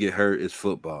players get hurt, it's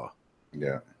football.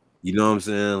 Yeah. You know what I'm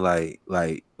saying?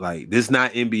 Like this is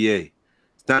not NBA.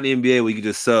 It's not the NBA where you can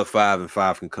just sub 5 and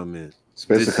 5 can come in.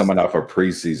 Especially coming off a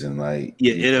preseason, like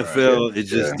NFL,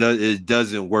 it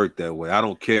doesn't work that way. I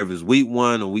don't care if it's week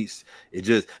 1 or weeks. It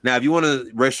just now if you want to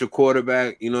rest your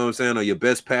quarterback, you know what I'm saying, or your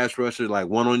best pass rusher, like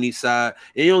one on each side,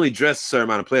 and you only dress a certain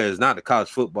amount of players. It's not the college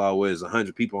football where there's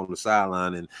 100 people on the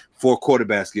sideline and 4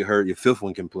 quarterbacks get hurt, your 5th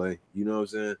one can play. You know what I'm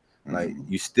saying? Like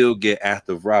you still get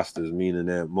active rosters, meaning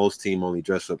that most teams only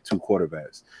dress up 2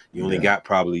 quarterbacks. You only got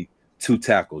probably 2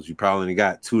 tackles. You probably only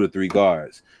got 2 to 3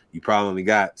 guards. You probably only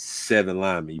got 7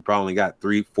 linemen. You probably only got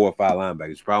 3, 4, 5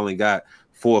 linebackers. You probably only got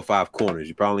 4 or 5 corners.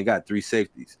 You probably only got 3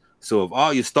 safeties. So if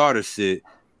all your starters sit,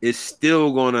 it's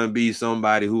still gonna be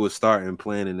somebody who is starting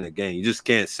playing in that game. You just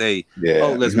can't say,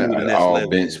 "Oh, let's move to the next all level."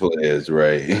 bench players,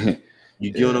 right?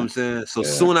 You get what I'm saying? So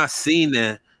soon I seen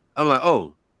that, I'm like,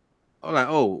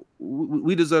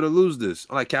 we deserve to lose this.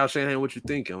 I'm like, Kyle Shanahan, what you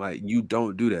thinking? Like, you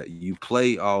don't do that. You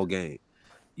play all game.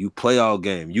 You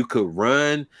could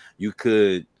run. You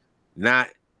could not,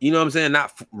 you know what I'm saying?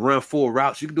 Not run full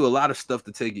routes. You can do a lot of stuff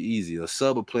to take it easy, or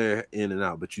sub a player in and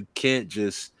out, but you can't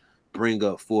just bring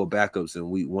up 4 backups in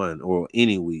week 1 or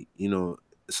any week, you know.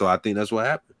 So I think that's what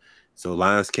happened. So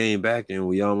Lions came back and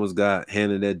we almost got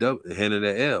handed that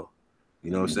L. You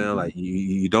know what I'm saying? Like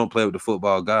you don't play with the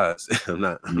football guys. I'm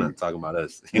not talking about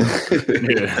us. You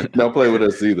know? Don't play with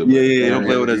us either. Yeah, don't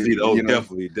play with us either. Oh,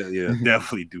 definitely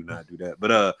do not do that.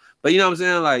 But you know what I'm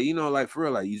saying? Like, you know, like for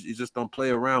real, like you just don't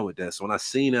play around with that. So when I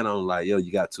seen that, I'm like, yo,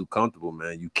 you got too comfortable,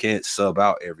 man. You can't sub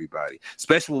out everybody,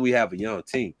 especially when we have a young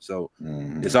team. So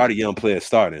it's already young players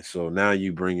starting. So now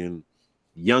you bring in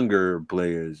younger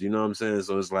players, you know what I'm saying?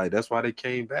 So it's like that's why they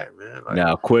came back, man. Like,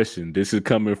 now, question: this is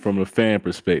coming from a fan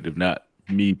perspective, not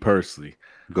me personally.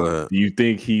 Go ahead. Do you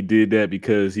think he did that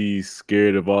because he's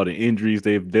scared of all the injuries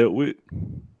they've dealt with?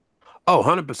 Oh,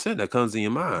 100% that comes in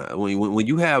your mind when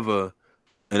you have and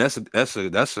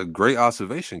that's a great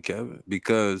observation, Kevin,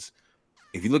 because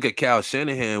if you look at Kyle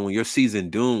Shanahan, when your season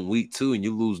doomed week 2 and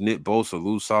you lose Nick Bosa,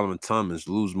 lose Solomon Thomas,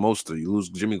 lose Mostert, you lose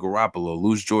Jimmy Garoppolo,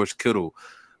 lose George Kittle,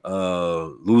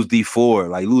 lose D Ford,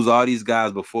 like lose all these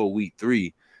guys before week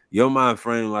 3, your mind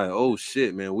frame like, oh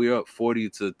shit, man, we're up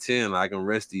 40-10. I can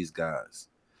rest these guys.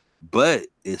 But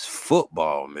it's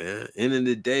football, man. End of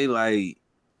the day, like,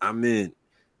 I mean,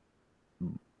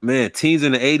 man, teams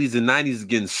in the 80s and 90s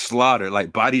getting slaughtered,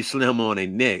 like body slam on their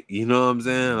neck. You know what I'm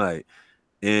saying? Like,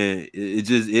 and it's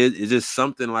just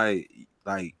something like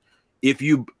if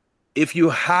you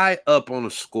high up on a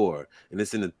score and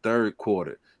it's in the 3rd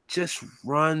quarter, just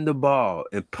run the ball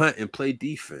and punt and play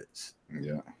defense.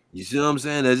 Yeah. You see what I'm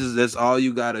saying? That's all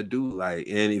you gotta do. Like,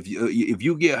 and if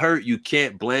you get hurt, you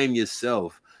can't blame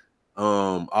yourself.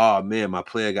 Oh man, my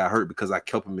player got hurt because I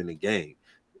kept him in the game.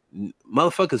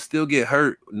 Motherfuckers still get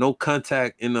hurt, no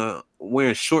contact in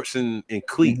wearing shorts and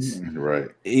cleats. Right.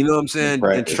 You know what I'm saying?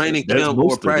 In training camp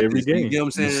or practice. Every game. You get what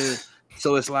I'm saying?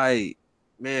 So it's like,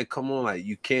 man, come on, like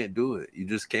you can't do it. You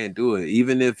just can't do it.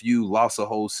 Even if you lost a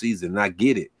whole season, and I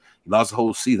get it. You lost the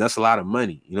whole season. That's a lot of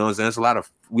money. You know what I'm saying? That's a lot of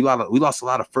we lost a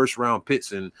lot of first round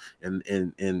picks and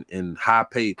high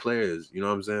paid players. You know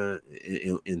what I'm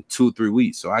saying? In 2-3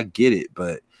 weeks. So I get it,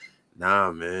 but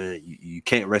nah, man, you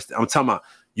can't rest. I'm talking about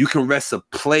you can rest a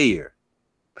player,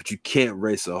 but you can't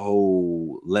rest a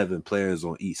whole 11 players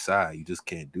on each side. You just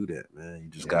can't do that, man. You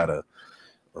just gotta.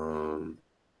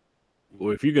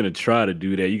 Well, if you're gonna try to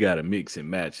do that, you gotta mix and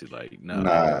match it, like all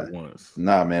at once.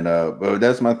 Nah, man. But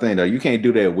that's my thing though. You can't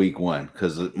do that week 1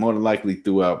 because more than likely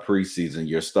throughout preseason,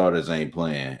 your starters ain't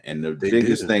playing. And the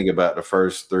biggest thing about the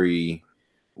first 3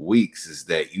 weeks is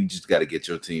that you just got to get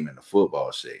your team in the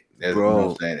football shape. That's, bro, you know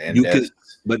what I'm saying? And you could,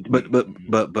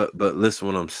 but listen,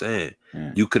 what I'm saying.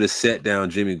 Yeah. You could have set down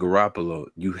Jimmy Garoppolo.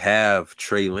 You have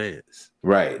Trey Lance.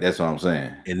 Right, that's what I'm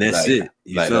saying. And that's it.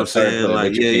 You see what I'm saying?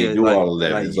 Like, you can't do all of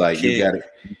that. It's like you got to.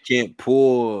 You can't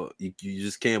pull. You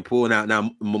just can't pull. Now,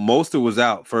 Mostert was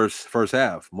out first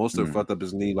half. Mostert fucked up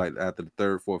his knee like after the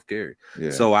 3rd, 4th carry.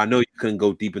 Yeah. So I know you couldn't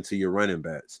go deep into your running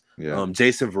backs. Yeah.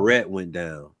 Jason Verrett went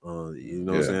down. You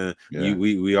know what I'm saying? Yeah.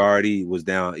 We already was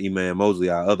down Eman Mosley,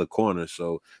 our other corner.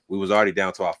 So we was already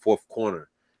down to our 4th corner.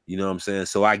 You know what I'm saying?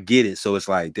 So I get it. So it's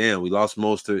like, damn, we lost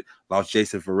Mostert, lost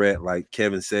Jason Verrett, like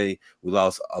Kevin say, we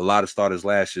lost a lot of starters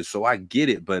last year. So I get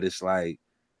it, but it's like,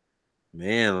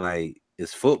 man, like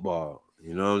it's football.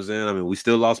 You know what I'm saying? I mean, we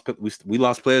still lost. We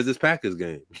lost players this Packers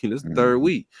game. This the 3rd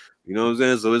week. You know what I'm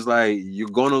saying? So it's like you're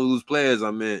gonna lose players.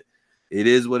 I mean, it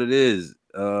is what it is.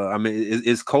 I mean,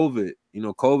 it's COVID. You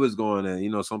know, COVID's going on. You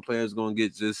know, some players gonna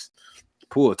get just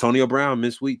poor. Antonio Brown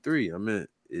missed week 3. I mean,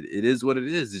 it is what it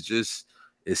is.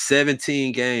 It's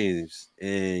 17 games,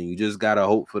 and you just gotta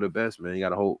hope for the best, man. You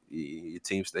gotta hope your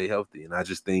team stay healthy. And I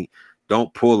just think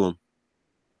don't pull them.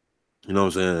 You know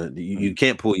what I'm saying? You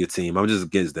can't pull your team. I'm just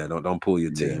against that. Don't pull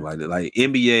your team. Like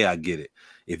NBA, I get it.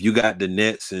 If you got the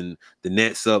Nets and the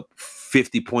Nets up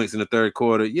 50 points in the 3rd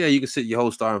quarter, yeah, you can sit your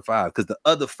whole starting 5 because the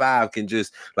other 5 can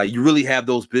just like you really have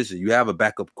those positions. You have a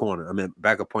backup corner. I mean,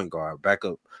 backup point guard,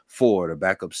 backup forward, or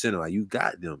backup center. Like you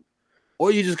got them. Or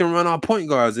you just can run off point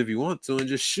guards if you want to and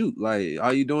just shoot. Like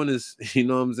all you doing is, you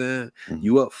know what I'm saying?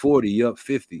 You up 40, you up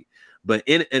 50. But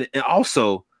and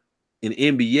also in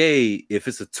NBA, if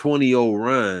it's a 20-0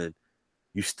 run,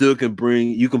 you still can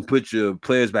put your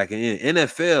players back in.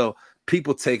 NFL,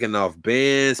 people taking off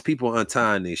bands, people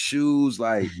untying their shoes.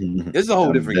 Like it's a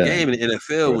whole different game in the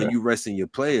NFL when you resting your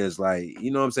players. Like,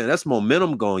 you know what I'm saying? That's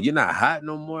momentum going. You're not hot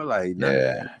no more. Like,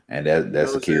 and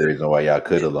that's the key reason why y'all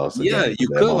could have lost. Yeah, you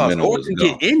could have lost, or you can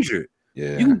get injured.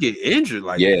 Yeah, you can get injured.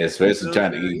 Like, especially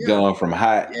trying to get going from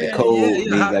hot to cold. You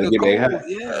gotta get back hot.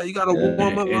 Yeah, you gotta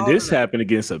warm up. And this happened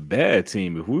against a bad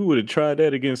team. If we would have tried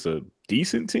that against a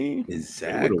decent team,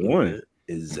 exactly, would have won. Man.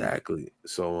 Exactly.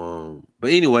 So,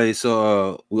 but anyway,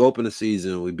 so we opened the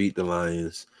season. We beat the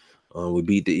Lions. We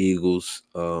beat the Eagles.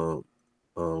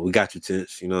 We got your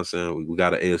tents. You know what I'm saying? We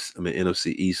got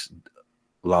NFC East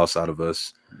loss out of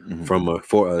us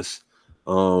for us.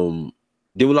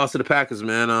 Then we lost to the Packers,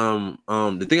 man.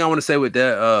 The thing I want to say with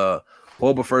that,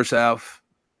 horrible first half.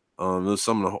 It was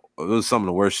some of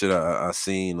the worst shit I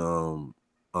seen. Too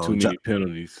many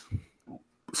penalties.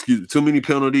 Excuse me, too many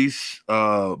penalties.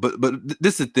 But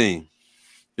this is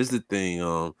the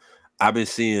thing. I've been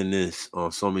seeing this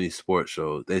on so many sports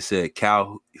shows. They said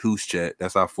Cal Juszczyk,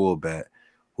 that's our fullback,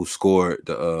 who scored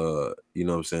the you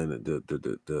know what I'm saying,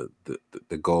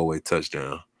 the goal away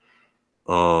touchdown.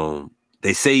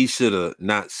 They say he should have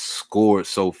not scored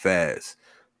so fast.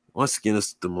 Once again,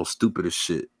 it's the most stupidest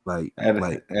shit. I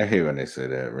hate when they say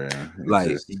that, man.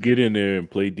 You get in there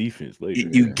and play defense later.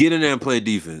 You get in there and play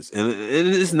defense. And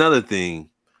it's another thing.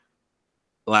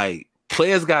 Like,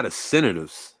 players got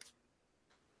incentives.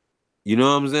 You know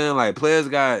what I'm saying? Like, players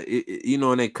got,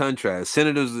 in their contracts.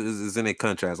 Senators is in their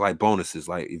contracts, like bonuses.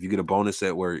 Like, if you get a bonus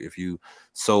at work, if you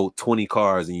sold 20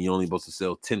 cars and you're only supposed to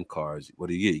sell 10 cars, what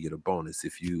do you get? You get a bonus.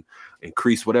 If you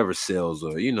increase whatever sales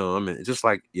or, just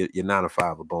like your 9 to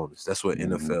 5, a bonus. That's what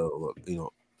NFL,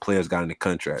 players got in the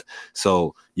contract.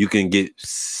 So you can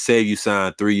say you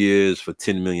sign 3 years for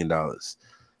 $10 million.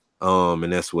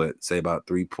 And that's say about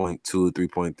 3.2,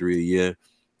 3.3 a year.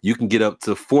 You can get up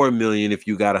to $4 million if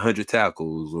you got 100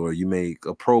 tackles or you make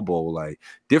a Pro Bowl, like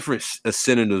different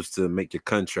incentives to make your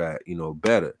contract,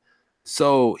 better.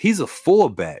 So he's a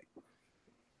fullback.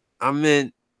 I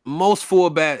mean, most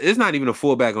fullback, it's not even a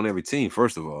fullback on every team,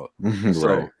 first of all. So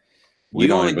right.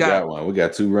 We only got one. We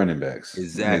got 2 running backs.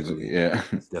 Exactly. Yeah.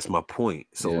 That's my point.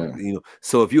 So,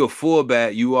 so if you're a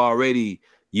fullback, you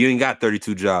ain't got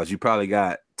 32 jobs. You probably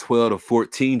got 12 to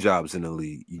 14 jobs in the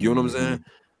league. You know what I'm saying?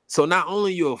 So not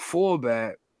only you're a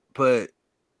fullback, but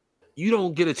you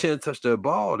don't get a chance to touch the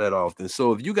ball that often.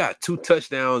 So if you got 2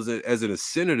 touchdowns as an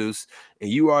Senators and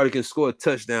you already can score a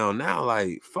touchdown now,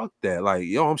 like fuck that. Like,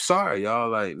 yo, I'm sorry, y'all.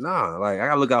 Like, nah, like I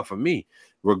gotta look out for me.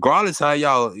 Regardless how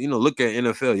y'all, look at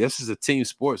NFL. Yes, it's a team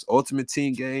sports, ultimate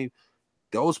team game.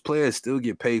 Those players still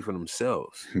get paid for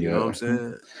themselves. You know what I'm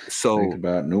saying? So think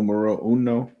about numero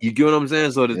uno. You get what I'm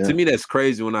saying? So to me, that's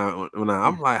crazy. When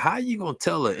I'm like, how you gonna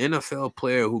tell an NFL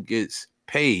player who gets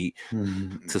paid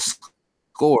to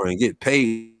score and get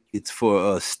paid for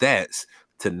stats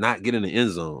to not get in the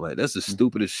end zone? Like that's the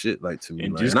stupidest shit. Like to me,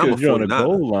 And like, just I'm a because you're on a 49er.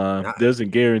 goal line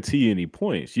doesn't guarantee any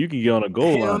points. You can get on a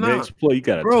goal Hell line. nah. Next play, you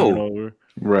got a Bro. turnover.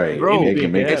 Right, Bro, they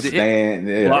can make a stand,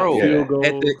 block field goal.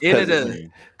 At the end of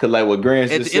because like what Grant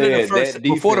just said, that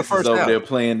before the defense first is over half. there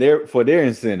playing for their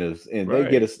incentives, and they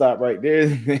get a stop right there.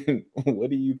 What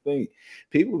do you think?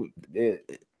 People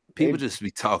just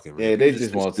be talking, man. Yeah, People they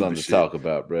just want something to talk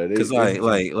about, bro. Because like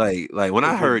when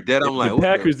I heard that, I'm like, the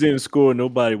Packers didn't score,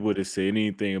 nobody would have said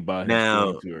anything about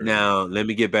him. Now, let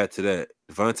me get back to that.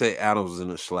 Devontae Adams was in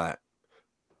the slot.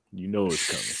 You know it's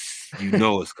coming. You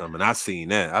know it's coming. I seen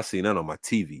that on my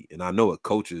TV, and I know what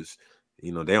coaches,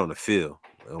 they're on the field.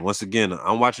 And once again,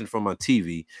 I'm watching from my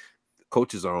TV.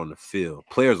 Coaches are on the field,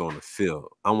 players on the field.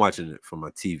 I'm watching it from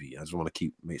my TV. I just want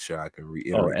to make sure I can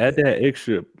reiterate. Add that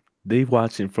extra. They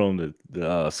watching from the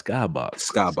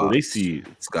skybox. Skybox. So they see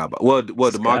skybox. Well,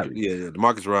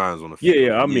 DeMarcus Ryan's on the field.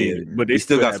 Yeah, I mean, but they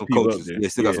still got some coaches. They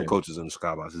still got some coaches in the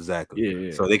skybox. Exactly.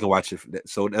 Yeah. So they can watch it.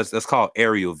 So that's called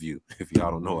aerial view. If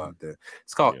y'all don't know out there,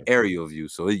 it's called aerial view.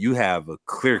 So you have a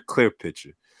clear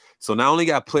picture. So not only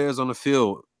got players on the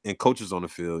field and coaches on the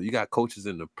field, you got coaches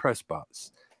in the press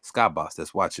box, skybox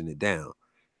that's watching it down.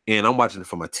 And I'm watching it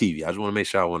from my TV. I just want to make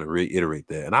sure I want to reiterate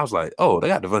that. And I was like, oh, they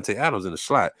got Devontae Adams in the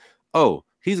slot. Oh,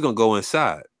 he's going to go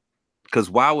inside. Because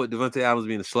why would Devontae Adams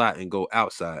be in the slot and go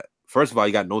outside? First of all,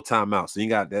 you got no timeout. So you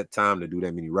got that time to do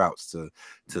that many routes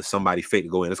to somebody fake to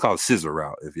go in. It's called a scissor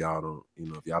route if y'all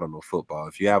don't know football.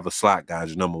 If you have a slot guy,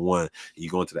 you're number one, and you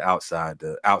go into the outside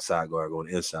guard going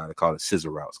inside. They call it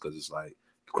scissor routes because it's like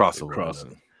crossing.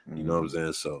 You know what I'm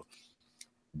saying? So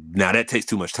now that takes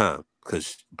too much time.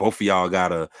 Because both of y'all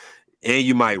gotta, and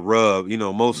you might rub.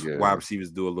 Most wide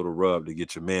receivers do a little rub to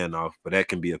get your man off, but that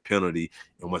can be a penalty.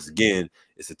 And once again,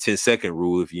 it's a 10-second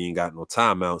rule if you ain't got no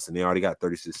timeouts, and they already got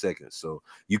 36 seconds. So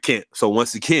you can't. So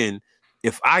once again,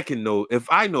 if I know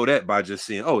that by just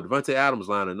seeing, oh, Devontae Adams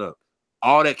lining up,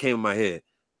 all that came in my head.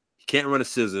 You can't run a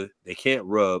scissor. They can't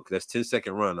rub because that's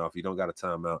 10-second runoff. You don't got a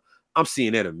timeout. I'm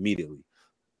seeing that immediately.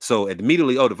 So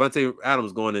immediately, oh, Devontae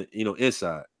Adams going to,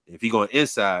 inside. If he going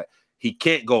inside, he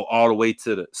can't go all the way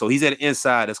to so he's at the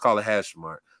inside. That's called a hash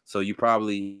mark. So you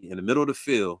probably in the middle of the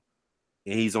field,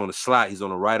 and he's on the slot. He's on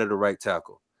the right of the right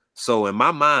tackle. So in my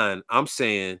mind, I'm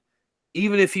saying,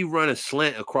 even if he run a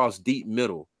slant across deep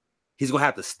middle, he's gonna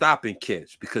have to stop and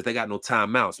catch because they got no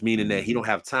timeouts, meaning that he don't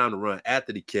have time to run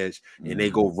after the catch, and they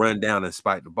go run down and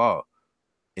spike the ball.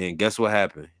 And guess what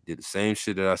happened? Did the same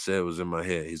shit that I said was in my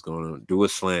head. He's gonna do a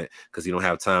slant because he don't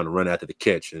have time to run after the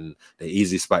catch, and they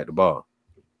easily spike the ball.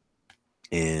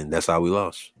 And that's how we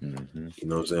lost. You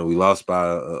know what I'm saying? We lost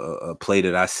by a play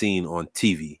that I seen on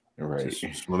TV. Right. Just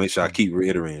want to make sure I keep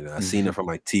reiterating it. I seen it from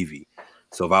my TV.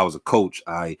 So if I was a coach,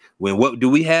 what do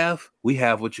we have? We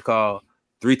have what you call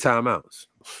 3 timeouts.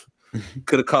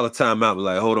 Could have called a timeout, but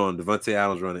like, hold on, Devontae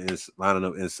Adams lining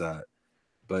up inside.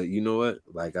 But you know what?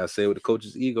 Like I say with the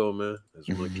coach's ego, man. I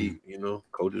just want to keep,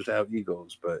 coaches have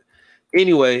egos. But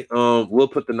anyway, we'll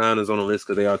put the Niners on the list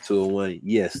because they are 2-1.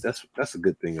 Yes, that's a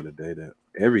good thing of the day. That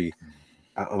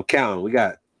I'm counting.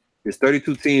 It's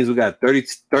 32 teams. We got 30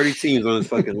 teams on this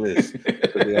fucking list.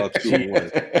 They all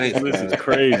 2-1. Thanks, this is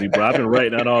crazy, bro. I've been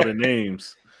writing out all the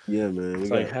names. Yeah, man. It's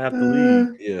like half the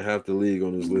league. Yeah, half the league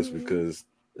on this list because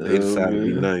they decided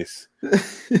to be nice.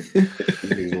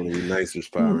 They want to be nice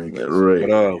with power rankings.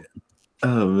 Right.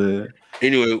 But, man.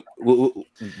 Anyway,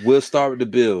 we'll start with the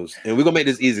Bills, and we're gonna make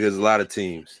this easy because there's a lot of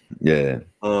teams. Yeah.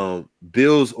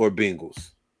 Bills or Bengals?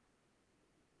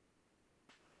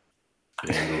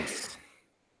 Bengals.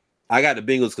 I got the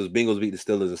Bengals because Bengals beat the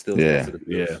Steelers and Steelers yeah. to the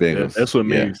Bills. Yeah, Bengals. That's what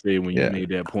made me say when you made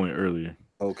that point earlier.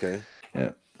 Okay.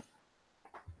 Yeah.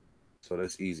 So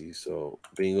that's easy. So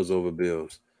Bengals over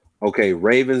Bills. Okay,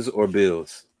 Ravens or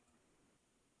Bills?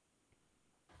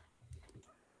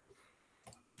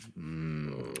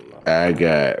 I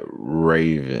got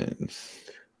Ravens.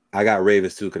 I got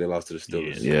Ravens too because they lost to the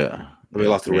Steelers. Yeah. They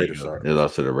lost to the Raiders. Sorry. They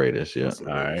lost to the Raiders. Yeah. All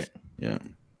right. Yeah.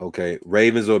 Okay,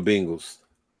 Ravens or Bengals?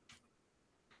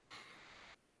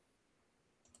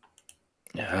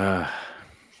 We're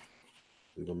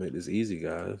gonna make this easy,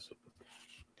 guys.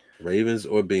 Ravens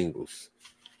or Bengals?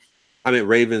 I mean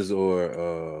Ravens or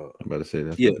I'm about to say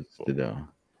that's yeah. what it's the down.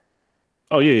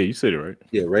 Oh yeah, you said it right.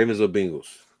 Yeah, Ravens or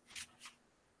Bengals.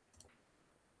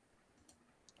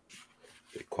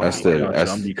 I'm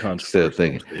still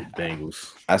thinking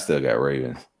Bengals. I still got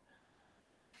Ravens.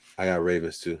 I got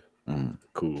Ravens too.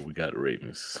 Cool, we got the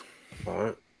Ravens. All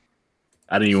right.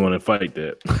 I didn't even want to fight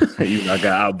that. Even I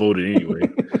got outvoted anyway.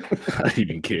 I didn't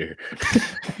even care.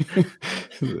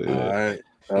 All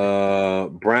right.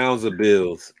 Browns or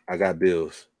Bills? I got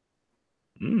Bills.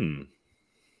 You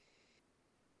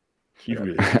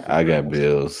really I got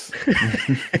Bills.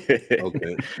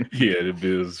 Okay. Yeah, the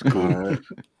Bills. Cool.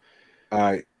 All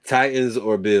right. Titans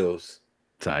or Bills?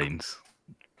 Titans.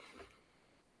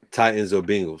 Titans or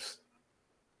Bengals?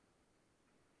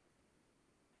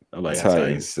 I like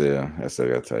Titans still. I still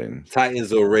got Titans.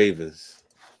 Titans or Ravens?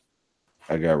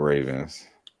 I got Ravens.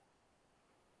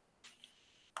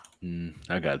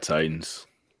 I got Titans.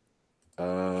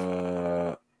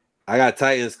 I got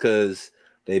Titans because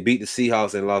they beat the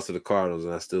Seahawks and lost to the Cardinals,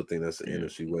 and I still think that's the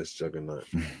NFC West juggernaut.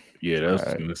 Yeah,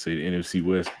 that's gonna say the NFC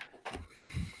West.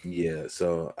 Yeah,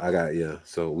 so I got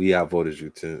So we outvoted you,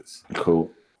 Tense. Cool.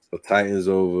 So Titans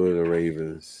over the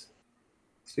Ravens.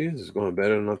 See, this is going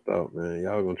better than I thought, man.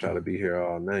 Y'all gonna try to be here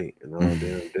all night and all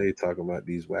damn day talking about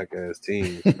these whack ass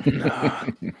teams.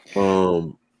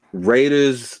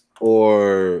 Raiders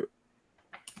or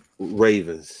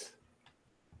Ravens?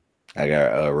 I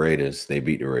got Raiders. They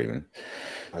beat the Ravens.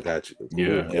 I got you. Cool.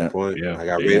 Yeah. Good point. Yeah. I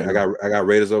got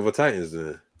Raiders over Titans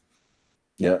then.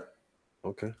 Yep.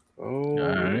 Okay. Oh,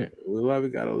 all right. Look like we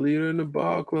got a leader in the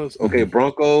ball clubs. Okay,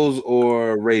 Broncos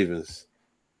or Ravens?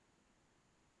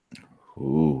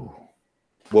 Ooh.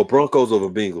 Well, Broncos over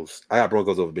Bengals. I got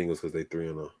Broncos over Bengals because they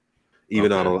 3-0. Even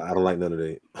though I don't like none of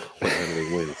their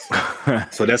wins.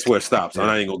 So that's where it stops. I'm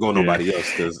not even gonna go nobody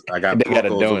else because I got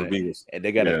Broncos over Bengals. And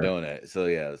they got a donut. So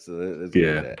let's go with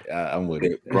that. I'm with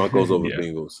it. Broncos over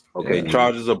Bengals. Okay,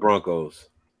 Chargers or Broncos?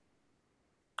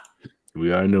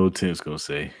 We already know what Tim's gonna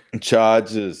say.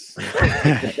 Chargers.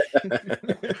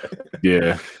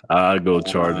 Yeah, I go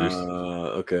Chargers.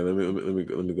 Okay, let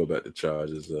me go back to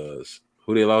Chargers.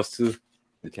 Who they lost to?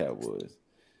 The Cowboys.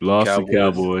 Lost to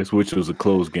Cowboys, which was a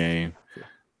close game.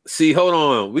 See, hold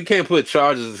on. We can't put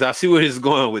Chargers. I see where it's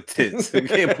going with Tits. We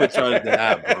can't put Chargers that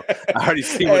high, bro. I already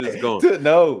see where it's going.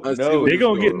 No. They're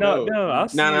going to get knocked down.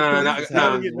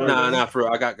 Nah, for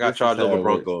real. I got Chargers over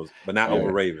Broncos, but not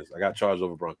over Ravens. I got Chargers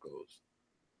over Broncos.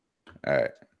 All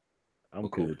right. I'm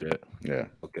cool with that. Yeah.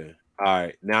 Okay. All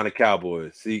right. Now the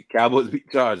Cowboys. See, Cowboys beat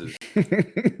Chargers.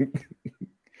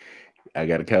 I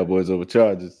got the Cowboys over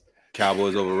Chargers.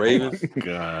 Cowboys over Ravens.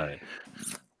 God.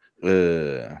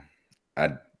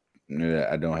 I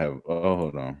don't have. Oh,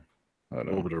 hold on.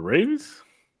 Over the Ravens.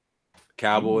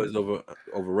 Cowboys over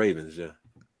Ravens. Yeah.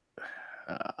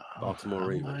 Baltimore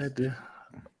Ravens.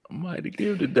 I might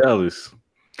give to Dallas.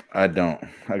 I don't.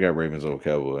 I got Ravens over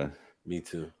Cowboys. Me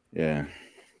too. Yeah.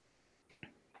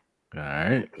 All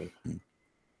right. Okay.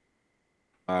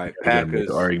 All right. Packers. Make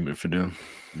an argument for them.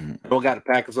 I don't got the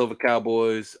Packers over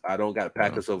Cowboys. I don't got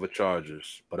Packers over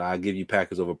Chargers, but I'll give you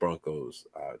Packers over Broncos.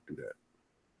 I'll do that.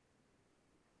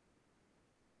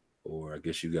 Or I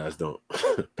guess you guys don't.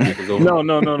 Packers over. No. I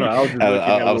was just looking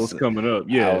at what was coming up.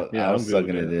 Yeah, I was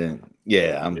sucking it in.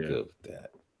 Yeah, I'm good with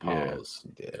that. Pause.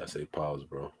 Yeah, I say pause,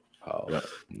 bro. Pause.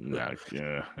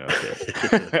 Yeah.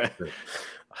 Okay.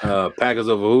 Packers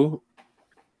over who?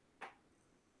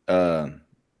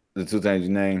 The two things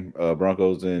you named,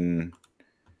 Broncos and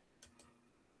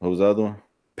what was the other one?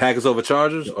 Packers over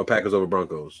Chargers or Packers over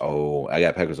Broncos? Oh, I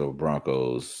got Packers over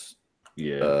Broncos.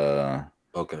 Yeah.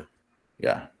 Okay.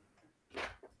 Yeah.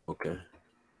 Okay.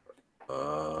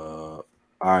 All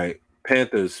right.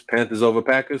 Panthers over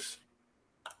Packers?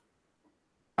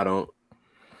 I don't.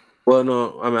 Well,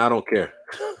 no. I mean, I don't care.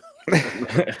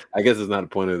 I guess it's not the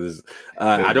point of this.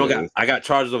 I got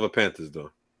Chargers over Panthers though.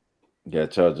 Yeah,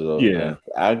 Chargers over Panthers.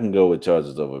 I can go with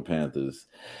Chargers over Panthers.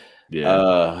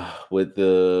 Yeah. With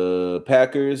the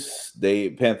Packers,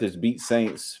 Panthers beat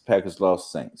Saints. Packers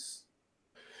lost Saints.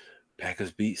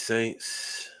 Packers beat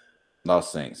Saints.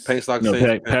 Lost Saints. Saints lost no,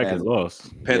 Saints. Packers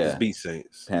lost. Panthers beat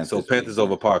Saints. So Panthers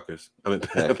over Parkers. I mean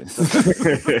Packers.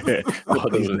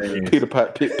 Peter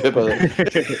Pipper.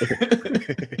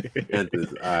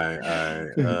 Panthers.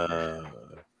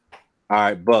 All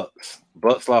right. Bucks.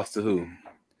 Bucks lost to who?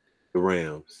 The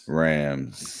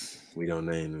Rams. We don't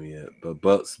name them yet, but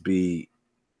Bucks beat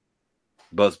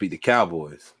the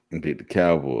Cowboys. Beat the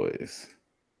Cowboys.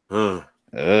 So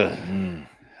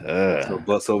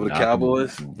Bucks over the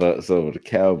Cowboys. Bucks over the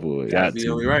Cowboys. Got to be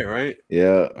only right?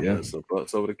 Yeah. So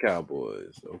Bucks over the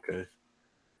Cowboys. Okay.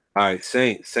 All right,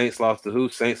 Saints lost to who?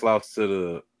 Saints lost to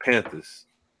the Panthers.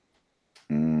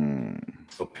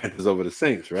 So Panthers over the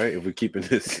Saints, right? If we're keeping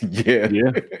this. Yeah.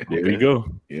 There we go.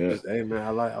 Yeah. Hey man, I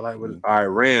like what. All right,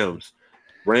 Rams.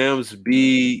 Rams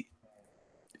beat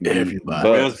Everybody.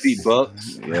 Rams beat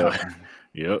Bucks. Yeah.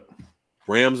 Yep.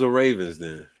 Rams or Ravens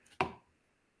then?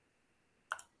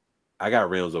 I got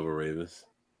Rams over Ravens.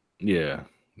 Yeah,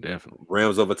 definitely.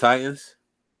 Rams over Titans?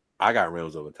 I got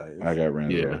Rams over Titans. I got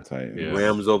Rams Yeah. over Titans. Yeah.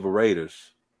 Rams over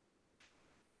Raiders.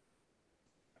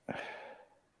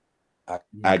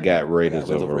 I got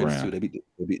Raiders over Rams. Too. They beat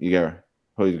You got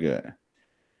who you got?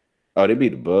 Oh, they beat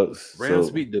the Bucks.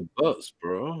 Rams beat the Bucks,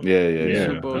 bro. Yeah.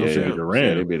 Super Bowl They champs. beat the Rams.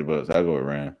 Yeah, they beat the Bucks. I go with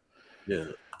Rams. Yeah.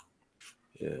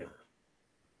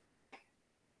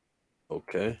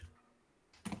 Okay.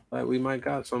 Like we might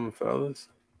got something, fellas.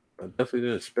 I definitely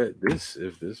didn't expect this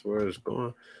if this where it's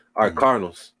going. All right,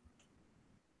 Cardinals.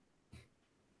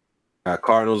 All right,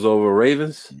 Cardinals over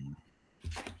Ravens.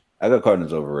 I got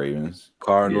Cardinals over Ravens.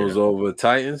 Cardinals over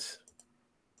Titans.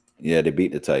 Yeah, they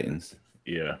beat the Titans.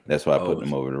 Yeah. That's why I put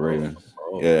them over the Ravens.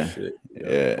 Yeah. Shit.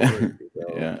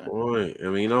 Yeah. Point. I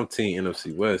mean, I'm team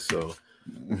NFC West, so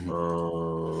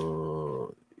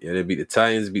yeah, they beat the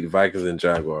Titans, beat the Vikings and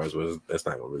Jaguars. That's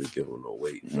not gonna really give them no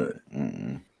weight,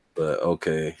 but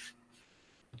okay.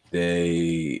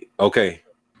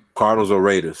 Cardinals or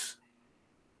Raiders?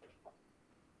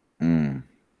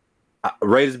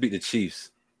 Raiders beat the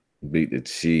Chiefs. Beat the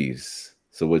Chiefs.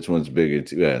 So which one's bigger?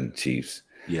 Chiefs.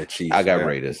 Yeah, Chiefs. I got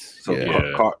Raiders. So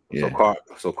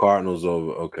so Cardinals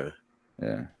over. Okay.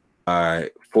 Yeah. All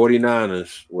right.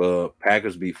 49ers. Well,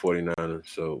 Packers beat 49ers,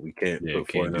 so we can't put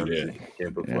 49ers.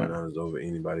 Can't put 49ers over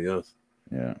anybody else.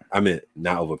 Yeah. I mean,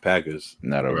 not over Packers.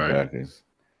 Not over Packers.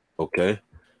 Okay.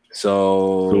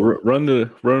 So run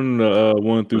the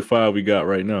 1 through 5 we got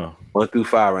right now. 1 through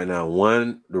 5 right now.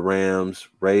 1, the Rams,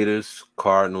 Raiders,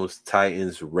 Cardinals,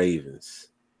 Titans, Ravens.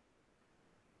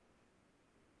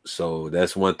 So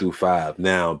that's 1 through 5.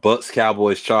 Now, Bucks,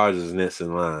 Cowboys, Chargers next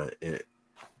in line. And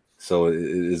so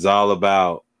it's all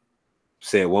about,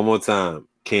 say it one more time,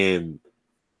 can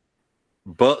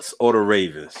Bucks or the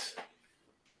Ravens?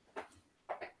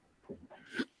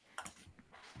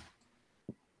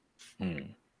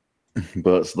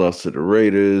 Bucks lost to the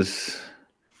Raiders.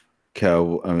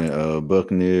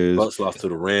 Buccaneers. Bucks lost to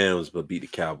the Rams, but beat the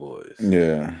Cowboys.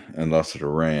 Yeah, and lost to the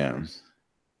Rams.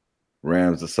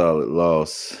 Rams a solid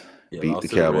loss. Beat the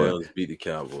Cowboys. Rams, beat the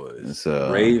Cowboys.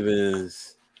 So,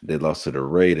 Ravens. They lost to the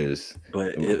Raiders.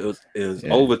 But it was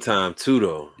overtime too,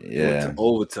 though. Yeah,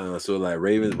 overtime. So like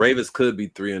Ravens could be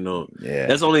 3-0. Yeah,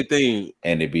 that's the only thing.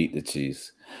 And they beat the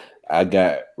Chiefs. I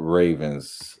got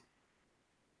Ravens.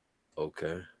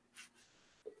 Okay.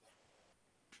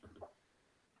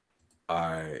 All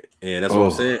right, and that's what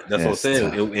I'm saying. That's what I'm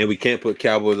saying. And we can't put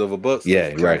Cowboys over Bucks.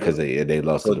 Yeah, right, because they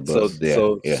lost to the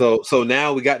Bucks. So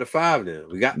now we got the 5. Then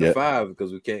we got the 5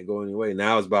 because we can't go anyway.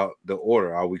 Now it's about the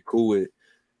order. Are we cool with?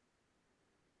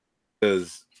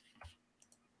 Because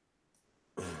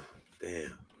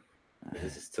damn,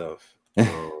 this is tough.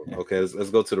 Okay, let's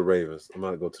go to the Ravens. I'm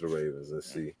gonna go to the Ravens.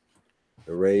 Let's see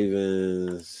the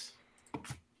Ravens.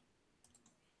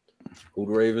 Who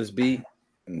the Ravens beat?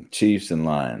 Chiefs and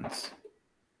Lions.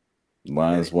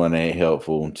 Lions won ain't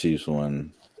helpful. Chiefs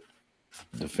won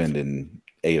defending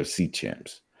AFC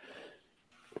champs.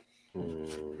 All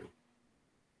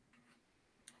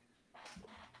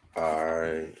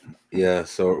right. Yeah,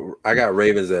 so I got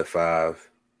Ravens at 5.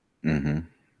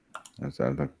 That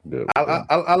sounds like good.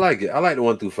 I like it. I like the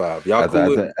 1 through 5. Y'all I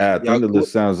think the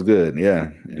list sounds good. Yeah.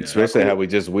 Especially how we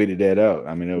just weeded that out.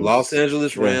 I mean, it was, Los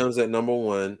Angeles Rams at number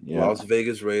 1, Las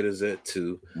Vegas Raiders at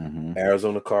 2,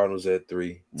 Arizona Cardinals at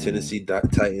 3, Tennessee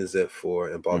Titans at 4,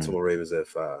 and Baltimore Ravens at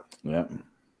 5. Yeah.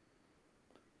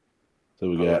 So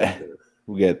we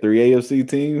got 3 AFC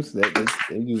teams. That's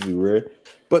usually rare.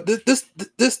 But this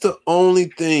the only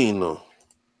thing though.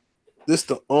 This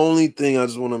the only thing I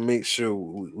just want to make sure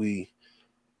we're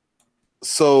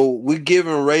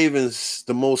giving Ravens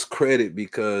the most credit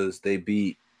because they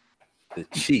beat the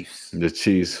Chiefs. The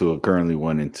Chiefs, who are currently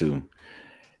 1-2.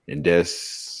 And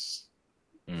that's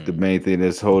the main thing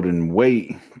that's holding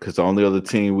weight, because the only other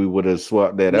team we would have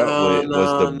swapped that out with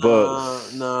was the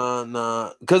Bucks.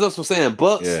 Nah. Because that's what I'm saying.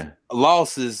 Bucks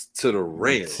losses to the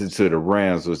Rams. To the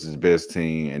Rams was his best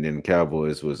team, and then the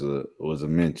Cowboys was a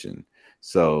mention.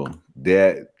 So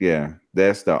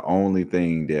that's the only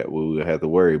thing that we will have to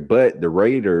worry. But the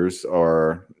Raiders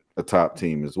are a top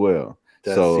team as well.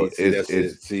 That's what it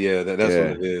is.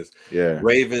 Yeah,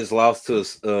 Ravens lost to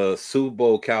a Super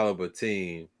Bowl caliber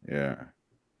team. Yeah,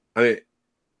 I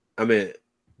mean,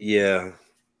 yeah.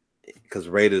 because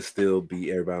Raiders still beat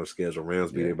everybody on the schedule.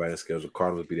 Rams beat everybody on the schedule.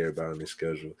 Cardinals beat everybody on their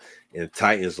schedule. And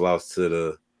Titans lost to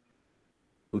the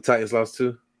 – who Titans lost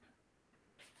to?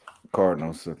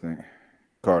 Cardinals, I think.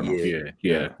 Cardinals.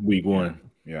 Yeah. Week 1.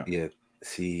 Yeah. Yeah.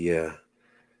 See, yeah.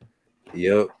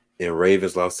 Yep. And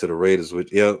Ravens lost to the Raiders,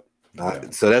 which, yep.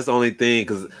 So that's the only thing,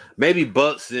 because maybe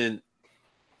Bucks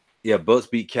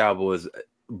beat Cowboys.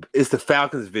 It's the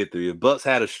Falcons' victory. If Bucks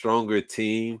had a stronger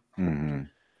team,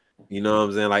 you know what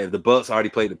I'm saying? Like if the Bucks already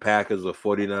played the Packers or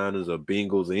 49ers or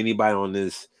Bengals or anybody on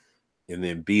this and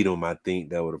then beat them, I think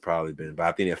that would have probably been. But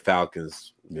I think the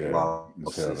Falcons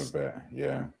lost.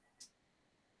 Yeah.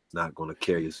 Not going to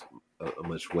carry as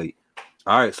much weight.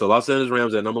 All right, so Los Angeles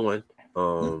Rams at number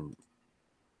 1.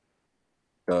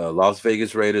 Las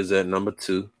Vegas Raiders at number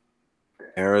 2.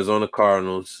 Arizona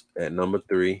Cardinals at number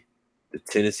 3. The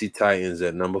Tennessee Titans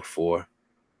at number 4.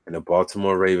 And the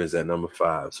Baltimore Ravens at number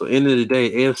 5. So end of the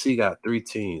day, AFC got 3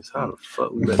 teams. How the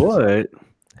fuck we But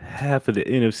half of the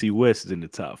NFC West is in the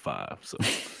top 5. So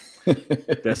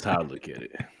that's how I look at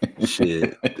it.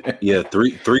 Shit. Yeah,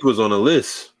 three was on the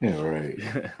list. Yeah, right.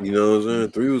 You know what I'm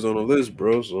saying? 3 was on the list,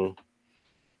 bro. So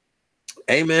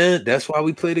hey man, that's why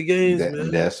we play the games,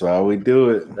 man. That's why we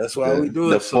do it. That's why we do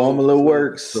it. The formula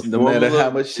works, no matter how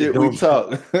much shit we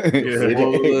talk.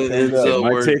 It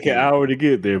might take an hour to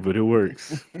get there, but it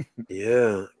works.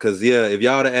 Yeah, because if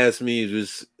y'all to ask me,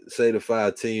 just say the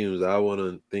 5 teams, I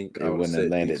wouldn't think I would have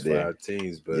landed there. 5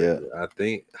 teams, but I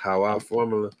think how our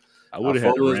formula. I would have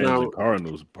had the Rams and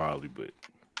Cardinals probably, but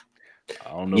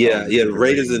I don't know. Yeah, the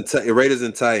Raiders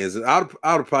and Titans. I would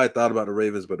have probably thought about the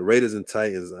Ravens, but the Raiders and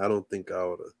Titans, I don't think I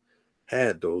would have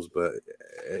had those. But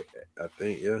I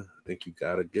think you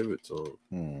gotta give it to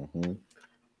them.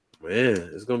 Man,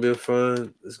 it's gonna be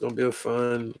a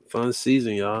fun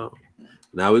season, y'all.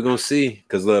 Now we're gonna see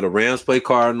because the Rams play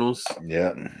Cardinals.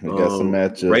 Yeah, we got some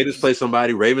matchups. Raiders play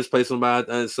somebody. Ravens play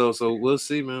somebody. So we'll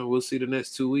see, man. We'll see the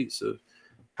next 2 weeks of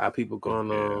how people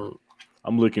going on.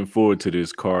 I'm looking forward to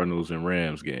this Cardinals and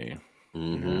Rams game.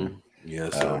 Yeah,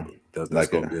 so that's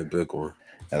going to be a big one.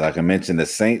 And like I mentioned, the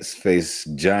Saints face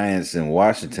Giants in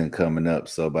Washington coming up.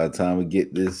 So by the time we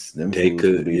get this, them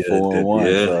could be 4-1.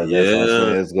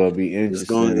 So it's going to be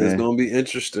interesting. It's going to be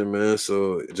interesting, man.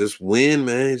 So just win,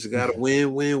 man. You just got to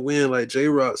win. Like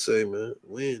J-Rock say, man.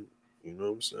 Win. You know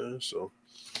what I'm saying? So,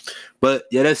 but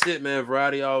yeah, that's it, man.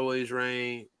 Variety always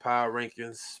reign. Power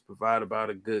rankings provided by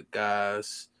the good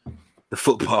guys. The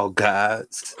football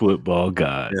gods. And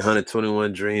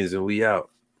 121 dreams, and we out.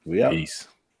 Peace.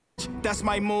 That's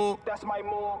my move. That's my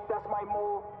move. That's my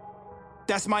move.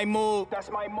 That's my move. That's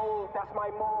my move. That's my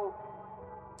move.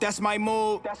 That's my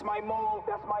move. That's my move.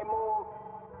 That's my move.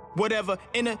 Whatever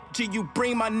energy you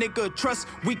bring, my nigga, trust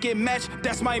we can match.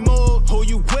 That's my move. Who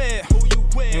you with?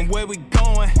 And where we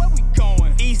going?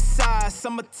 East side,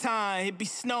 summertime, it be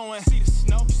snowing. See the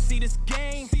snow? See this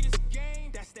game?